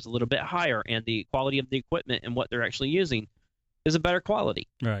factor is a little bit higher, and the quality of the equipment and what they're actually using is a better quality.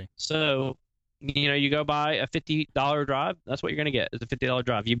 Right. So, you go buy a $50 drive, that's what you're going to get is a $50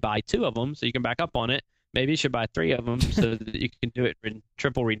 drive. You buy 2 of them so you can back up on it. Maybe you should buy 3 of them so that you can do it in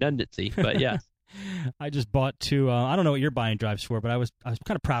triple redundancy. But yeah. I just bought 2. I don't know what you're buying drives for, but I was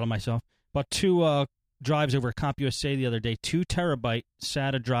kind of proud of myself. Bought 2 drives over at CompUSA the other day, 2 terabyte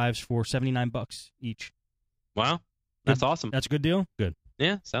SATA drives for $79 each. Wow, that's awesome. That's a good deal. Good.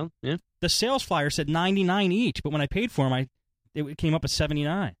 Yeah. The sales flyer said $99 each, but when I paid for them, it came up at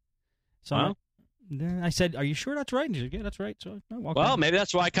 $79. So wow. I said, "Are you sure that's right?" And she said, "Yeah, that's right." So maybe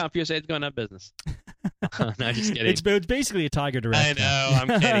that's why CompUSA is going out of business. No, just kidding. It's basically a Tiger Direct. I know.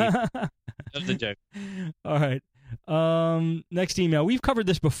 I'm kidding. That's a joke. All right. Next email. We've covered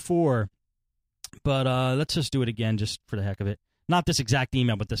this before, but let's just do it again, just for the heck of it. Not this exact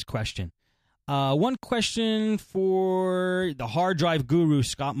email, but this question. One question for the hard drive guru,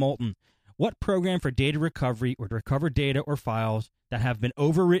 Scott Moulton. What program for data recovery or to recover data or files that have been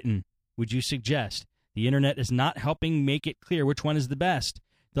overwritten would you suggest? The internet is not helping make it clear which one is the best.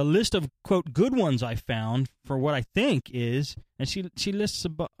 The list of, quote, good ones I found for what I think is, and she lists,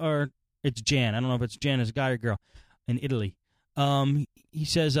 or it's Jan. I don't know if it's Jan as a guy or girl, in Italy. He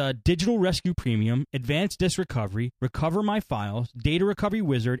says, Digital Rescue Premium, Advanced Disk Recovery, Recover My Files, Data Recovery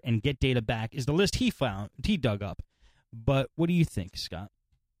Wizard, and Get Data Back is the list he dug up. But what do you think, Scott?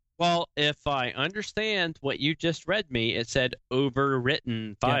 Well, if I understand what you just read me, it said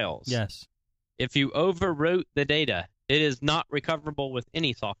overwritten files. Yeah, yes. If you overwrote the data, it is not recoverable with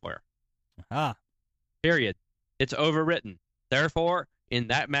any software. Ah. Period. It's overwritten. Therefore, in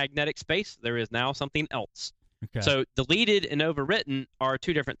that magnetic space, there is now something else. Okay. So deleted and overwritten are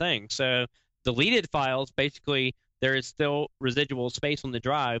 2 different things. So deleted files, basically, there is still residual space on the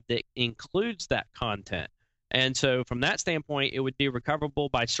drive that includes that content. And so from that standpoint, it would be recoverable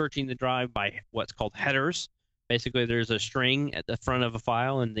by searching the drive by what's called headers. Basically, there's a string at the front of a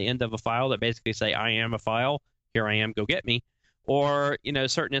file and the end of a file that basically say, I am a file. Here I am. Go get me. Or,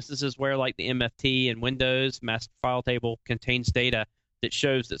 certain instances where like the MFT in Windows, master file table contains data that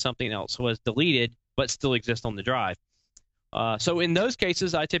shows that something else was deleted but still exists on the drive. So in those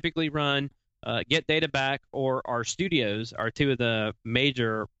cases, I typically run Get Data Back or RStudios are 2 of the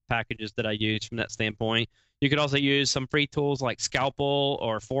major packages that I use from that standpoint. You could also use some free tools like Scalpel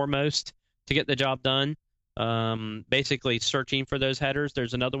or Foremost to get the job done. Basically searching for those headers.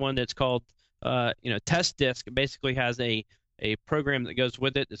 There's another one that's called, Test Disk. It basically has a program that goes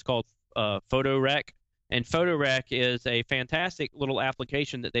with it. It's called PhotoRec. And PhotoRec is a fantastic little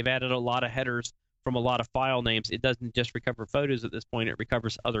application that they've added a lot of headers from a lot of file names. It doesn't just recover photos at this point; it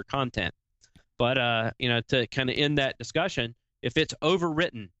recovers other content. But to kind of end that discussion, if it's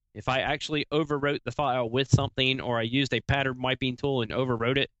overwritten, if I actually overwrote the file with something, or I used a pattern wiping tool and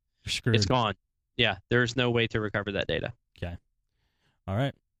overwrote it, it's gone. Yeah, there's no way to recover that data. Okay. All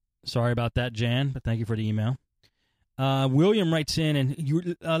right. Sorry about that, Jan, but thank you for the email. William writes in,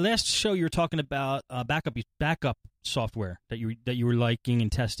 and last show you were talking about backup software that you were liking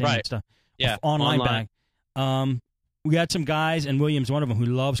and testing and stuff. Yeah, online. Back. We had some guys, and William's one of them, who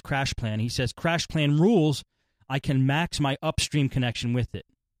loves CrashPlan. He says CrashPlan rules. I can max my upstream connection with it.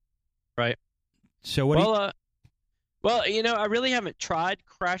 Right. So what? Well, I really haven't tried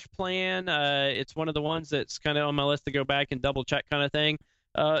CrashPlan. It's one of the ones that's kind of on my list to go back and double check, kind of thing.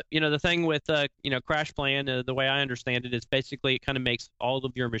 The thing with CrashPlan, the way I understand it, is basically it kind of makes all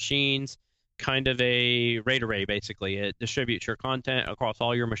of your machines kind of a RAID array. Basically, it distributes your content across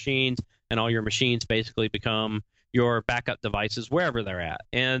all your machines, and all your machines basically become your backup devices wherever they're at.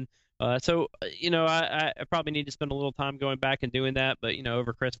 And so I probably need to spend a little time going back and doing that. But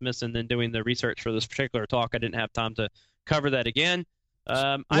over Christmas and then doing the research for this particular talk, I didn't have time to cover that again.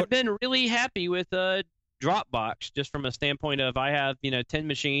 I've been really happy with Dropbox, just from a standpoint of I have 10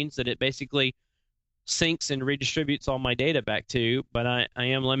 machines that it basically syncs and redistributes all my data back to, but I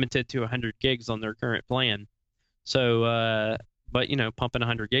am limited to 100 gigs on their current plan. So but pumping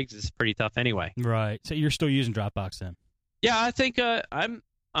 100 gigs is pretty tough anyway. Right. So you're still using Dropbox then? Yeah, I think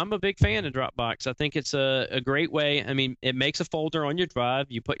I'm a big fan of Dropbox. I think it's a great way. I mean, it makes a folder on your drive.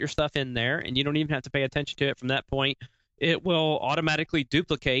 You put your stuff in there, and you don't even have to pay attention to it from that point. It will automatically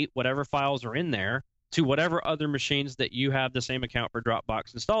duplicate whatever files are in there to whatever other machines that you have the same account for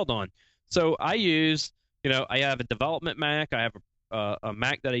Dropbox installed on. So I use, I have a development Mac. I have a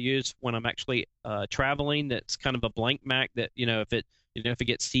Mac that I use when I'm actually traveling. That's kind of a blank Mac that, if it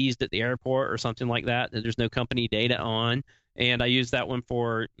gets seized at the airport or something like that there's no company data on. And I use that one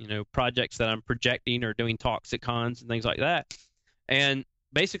for, projects that I'm projecting or doing talks at cons and things like that. And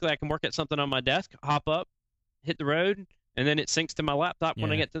basically I can work at something on my desk, hop up, hit the road, and then it syncs to my laptop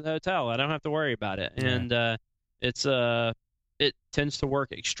when I get to the hotel. I don't have to worry about it. Yeah. And it tends to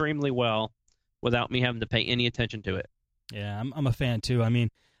work extremely well without me having to pay any attention to it. Yeah, I'm a fan too. I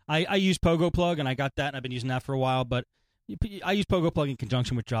mean, I use PogoPlug, and I got that, and I've been using that for a while, but I use PogoPlug in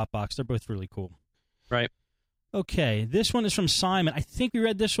conjunction with Dropbox. They're both really cool. Right. Okay, this one is from Simon. I think we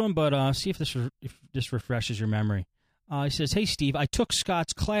read this one, but see if this refreshes your memory. He says, "Hey, Steve, I took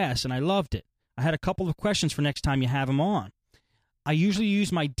Scott's class, and I loved it. I had a couple of questions for next time you have him on. I usually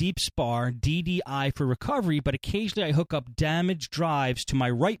use my DeepSpar DDI for recovery, but occasionally I hook up damaged drives to my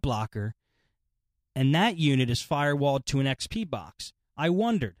write blocker, and that unit is firewalled to an XP box. I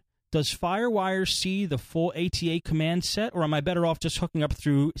wondered, does FireWire see the full ATA command set, or am I better off just hooking up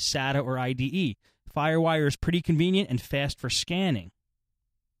through SATA or IDE? FireWire is pretty convenient and fast for scanning."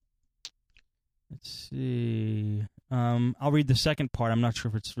 Let's see. I'll read the second part. I'm not sure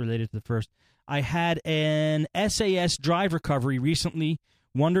if it's related to the first. "I had an SAS drive recovery recently.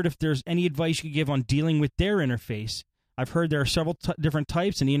 Wondered if there's any advice you could give on dealing with their interface. I've heard there are several different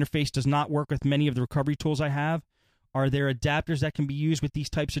types, and the interface does not work with many of the recovery tools I have. Are there adapters that can be used with these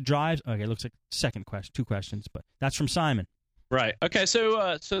types of drives?" Okay, it looks like second question, 2 questions, but that's from Simon. Right. Okay.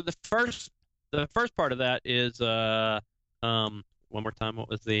 So the first part of that is one more time. What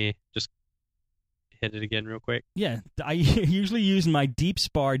was just hit it again real quick? Yeah, I usually use my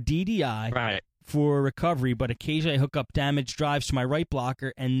DeepSpar DDI for recovery, but occasionally I hook up damaged drives to my write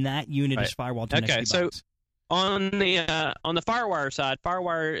blocker, and that unit is firewalled to an XP box. So on the FireWire side,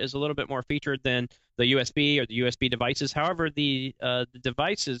 FireWire is a little bit more featured than the USB or the USB devices. However, the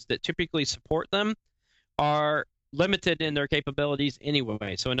devices that typically support them are limited in their capabilities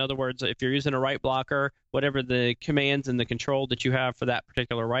anyway. So in other words, if you're using a write blocker, whatever the commands and the control that you have for that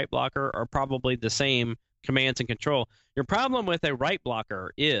particular write blocker are probably the same commands and control. Your problem with a write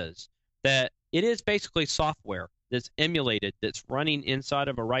blocker is that it is basically software that's emulated, that's running inside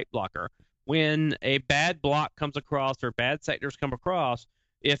of a write blocker. When a bad block comes across or bad sectors come across,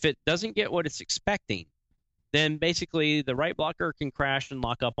 if it doesn't get what it's expecting, then basically the write blocker can crash and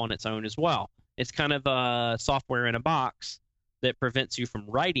lock up on its own as well. It's kind of a software in a box that prevents you from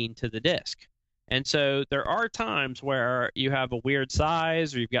writing to the disk. And so there are times where you have a weird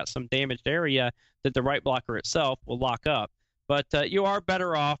size or you've got some damaged area that the write blocker itself will lock up. But you are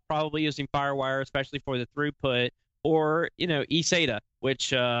better off probably using FireWire, especially for the throughput, or eSATA,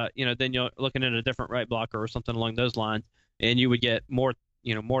 which then you're looking at a different write blocker or something along those lines, and you would get more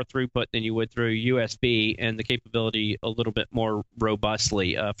throughput than you would through USB, and the capability a little bit more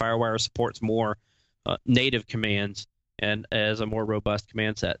robustly. FireWire supports more native commands, and as a more robust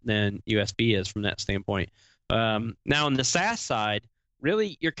command set than USB is from that standpoint. Now on the SAS side,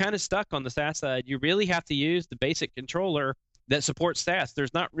 really you're kind of stuck on the SAS side. You really have to use the basic controller that supports SAS.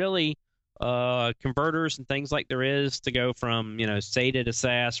 There's not really converters and things like there is to go from SATA to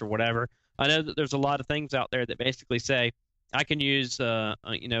SAS or whatever. I know that there's a lot of things out there that basically say I can use a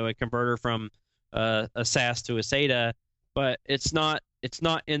converter from a SAS to a SATA, but it's not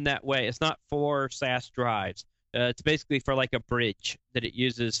in that way. It's not for SAS drives. It's basically for like a bridge that it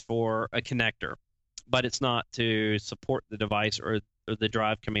uses for a connector, but it's not to support the device or the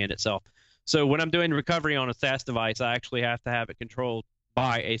drive command itself. So when I'm doing recovery on a SAS device, I actually have to have it controlled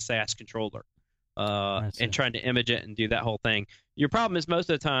by a SAS controller and trying to image it and do that whole thing. Your problem is most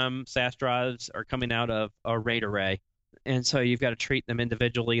of the time SAS drives are coming out of a RAID array, and so you've got to treat them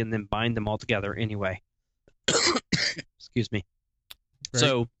individually and then bind them all together anyway. Excuse me.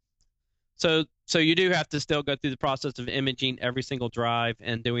 Right. So you do have to still go through the process of imaging every single drive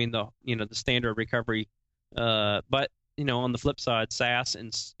and doing the standard recovery. But on the flip side, SAS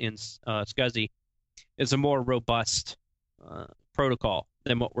and SCSI is a more robust protocol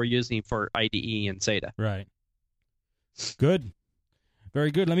than what we're using for IDE and SATA. Right. Good.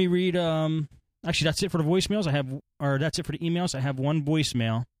 Very good. Let me read. Actually, that's it for the voicemails. That's it for the emails. I have one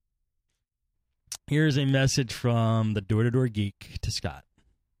voicemail. Here's a message from the Door-to-Door Geek to Scott.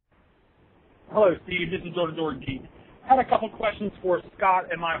 Hello, Steve. This is Door-to-Door Geek. I had a couple questions for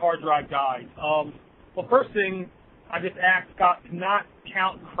Scott and my hard drive guide. Well, first thing, I just asked Scott to not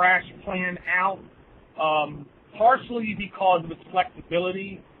count CrashPlan out, partially because of its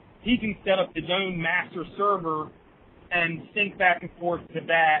flexibility. He can set up his own master server and sync back and forth to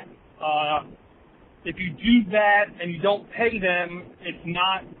that. If you do that and you don't pay them, it's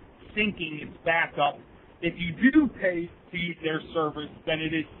not syncing, it's backup. If you do pay to use their service, then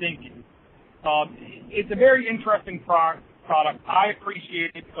it is syncing. It's a very interesting product. I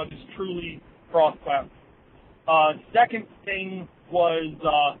appreciate it because it's truly cross-platform. Second thing was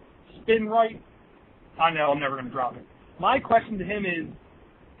SpinRite. I know I'm never going to drop it. My question to him is,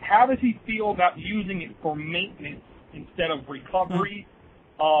 how does he feel about using it for maintenance instead of recovery?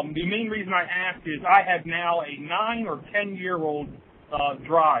 The main reason I ask is I have now a 9 or 10-year-old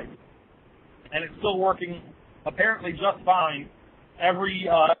drive, and it's still working apparently just fine.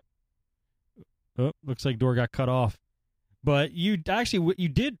 Looks like Door got cut off. But you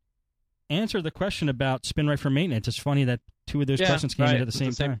did answer the question about SpinRite for maintenance. It's funny that two of those questions came in at the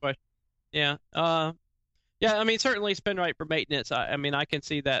same time. Question. Yeah. I mean, certainly SpinRite for maintenance. I mean, I can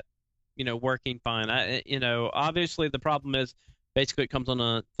see that, working fine. Obviously the problem is basically it comes on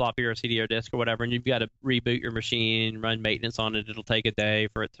a floppy or a CD or disk or whatever, and you've got to reboot your machine, run maintenance on it. It'll take a day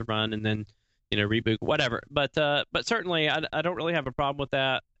for it to run, and then reboot, whatever. But certainly I don't really have a problem with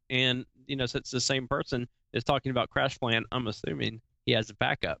that. And since the same person is talking about CrashPlan, I'm assuming he has a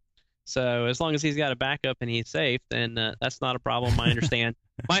backup. So as long as he's got a backup and he's safe, then that's not a problem. I understand.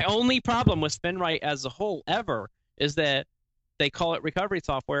 My only problem with SpinRite as a whole ever is that they call it recovery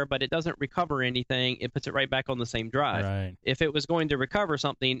software, but it doesn't recover anything. It puts it right back on the same drive. Right. If it was going to recover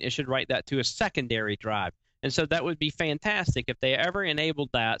something, it should write that to a secondary drive. And so that would be fantastic if they ever enabled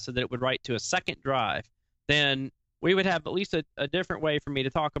that so that it would write to a second drive. Then we would have at least a different way for me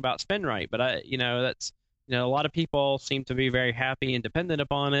to talk about SpinRite. But that's a lot of people seem to be very happy and dependent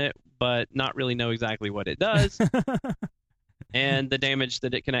upon it, but not really know exactly what it does and the damage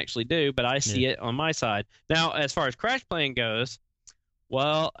that it can actually do. But I see it on my side. Now, as far as CrashPlan goes,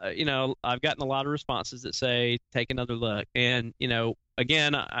 well, I've gotten a lot of responses that say take another look. And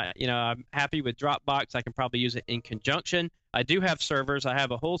again, I'm happy with Dropbox. I can probably use it in conjunction. I do have servers. I have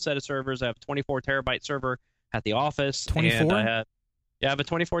a whole set of servers. I have a 24 terabyte server at the office. 24? I have a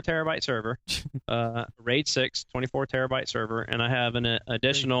 24 terabyte server, RAID 6, 24 terabyte server, and I have an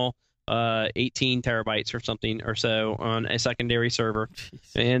additional 18 terabytes or something or so on a secondary server. Jeez.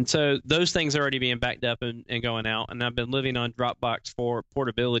 And so those things are already being backed up and going out, and I've been living on Dropbox for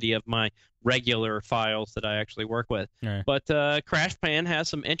portability of my regular files that I actually work with. Right. But CrashPlan has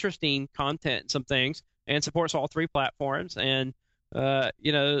some interesting content and some things and supports all three platforms, and that's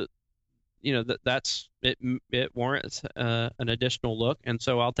it. It warrants an additional look, and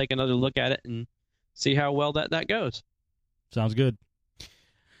so I'll take another look at it and see how well that goes. Sounds good.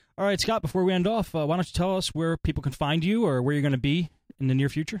 All right, Scott, before we end off, why don't you tell us where people can find you or where you're going to be in the near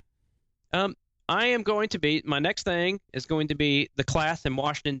future? I am going to be, my next thing is going to be the class in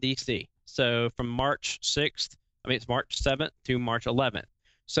Washington, D.C. So from March 7th to March 11th.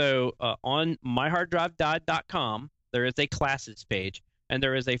 So on myharddrivedied.com, there is a classes page, and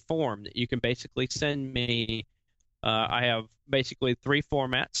there is a form that you can basically send me. I have basically 3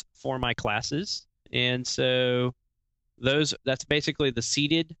 formats for my classes, and so That's basically the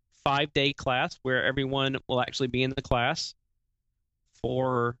seated 5-day class where everyone will actually be in the class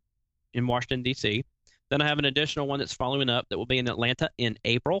in Washington, D.C. Then I have an additional one that's following up that will be in Atlanta in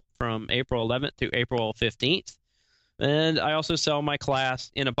April, from April 11th to April 15th. And I also sell my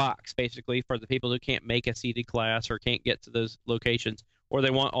class in a box, basically, for the people who can't make a seated class or can't get to those locations, or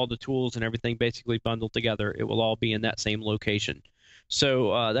they want all the tools and everything basically bundled together. It will all be in that same location.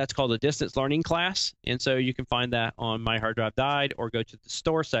 So that's called a distance learning class, and so you can find that on My Hard Drive Died or go to the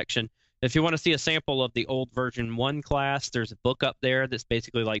store section. If you want to see a sample of the old version 1 class, there's a book up there that's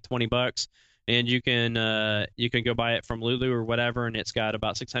basically like $20, and you can go buy it from Lulu or whatever, and it's got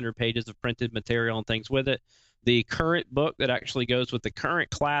about 600 pages of printed material and things with it. The current book that actually goes with the current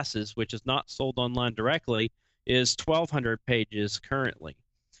classes, which is not sold online directly, is 1,200 pages currently.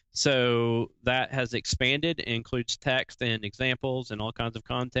 So that has expanded, includes text and examples and all kinds of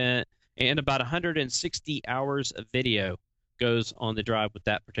content, and about 160 hours of video goes on the drive with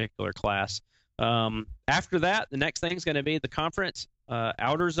that particular class. After that, the next thing is going to be the conference,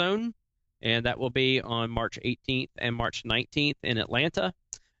 Outer Zone, and that will be on March 18th and March 19th in Atlanta.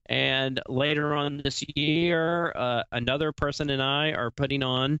 And later on this year, another person and I are putting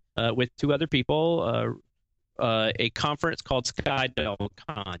on, with 2 other people, a conference called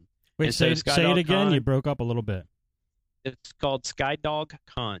SkyDogCon. Wait, say it again. You broke up a little bit. It's called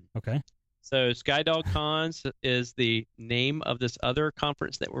SkyDogCon. Okay. So SkyDogCon is the name of this other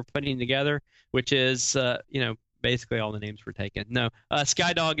conference that we're putting together, which is, basically all the names were taken. No,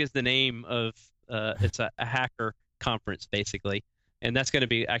 SkyDog is the name of, it's a hacker conference, basically. And that's going to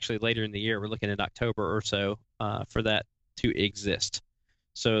be actually later in the year. We're looking at October or so for that to exist.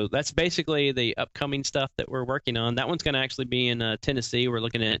 So that's basically the upcoming stuff that we're working on. That one's going to actually be in Tennessee. We're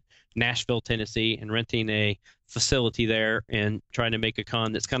looking at Nashville, Tennessee, and renting a facility there and trying to make a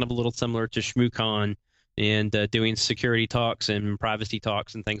con that's kind of a little similar to ShmooCon, and doing security talks and privacy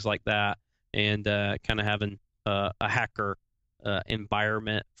talks and things like that, and kind of having a hacker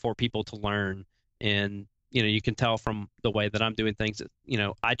environment for people to learn. And you can tell from the way that I'm doing things that,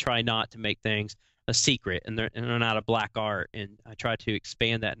 I try not to make things a secret, and they're not a black art, and I try to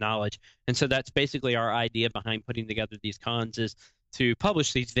expand that knowledge. And so that's basically our idea behind putting together these cons, is to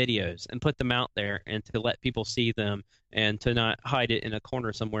publish these videos and put them out there and to let people see them, and to not hide it in a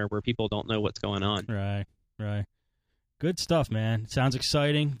corner somewhere where people don't know what's going on. Right. Good stuff, man. Sounds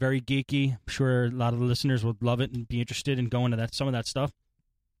exciting, very geeky. I'm sure a lot of the listeners would love it and be interested in going to some of that stuff,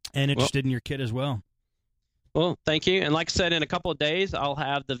 and interested in your kit as well. Well, thank you. And like I said, in a couple of days, I'll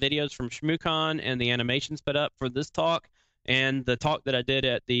have the videos from ShmooCon and the animations put up for this talk, and the talk that I did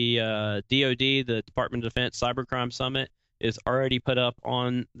at the DoD, the Department of Defense Cybercrime Summit, is already put up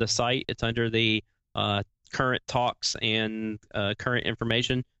on the site. It's under the current talks and current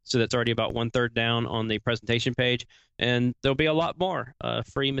information, so that's already about 1/3 down on the presentation page. And there'll be a lot more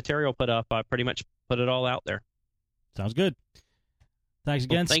free material put up. I pretty much put it all out there. Sounds good. Thanks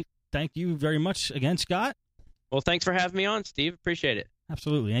again. Well, thank you very much again, Scott. Well, thanks for having me on, Steve. Appreciate it.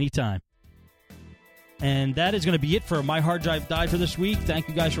 Absolutely. Anytime. And that is going to be it for My Hard Drive Died for this week. Thank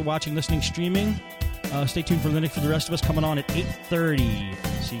you guys for watching, listening, streaming. Stay tuned for Linux for the rest of us coming on at 8:30.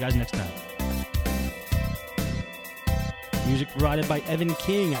 See you guys next time. Music provided by Evan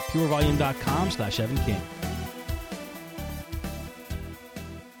King at purevolume.com/Evan King.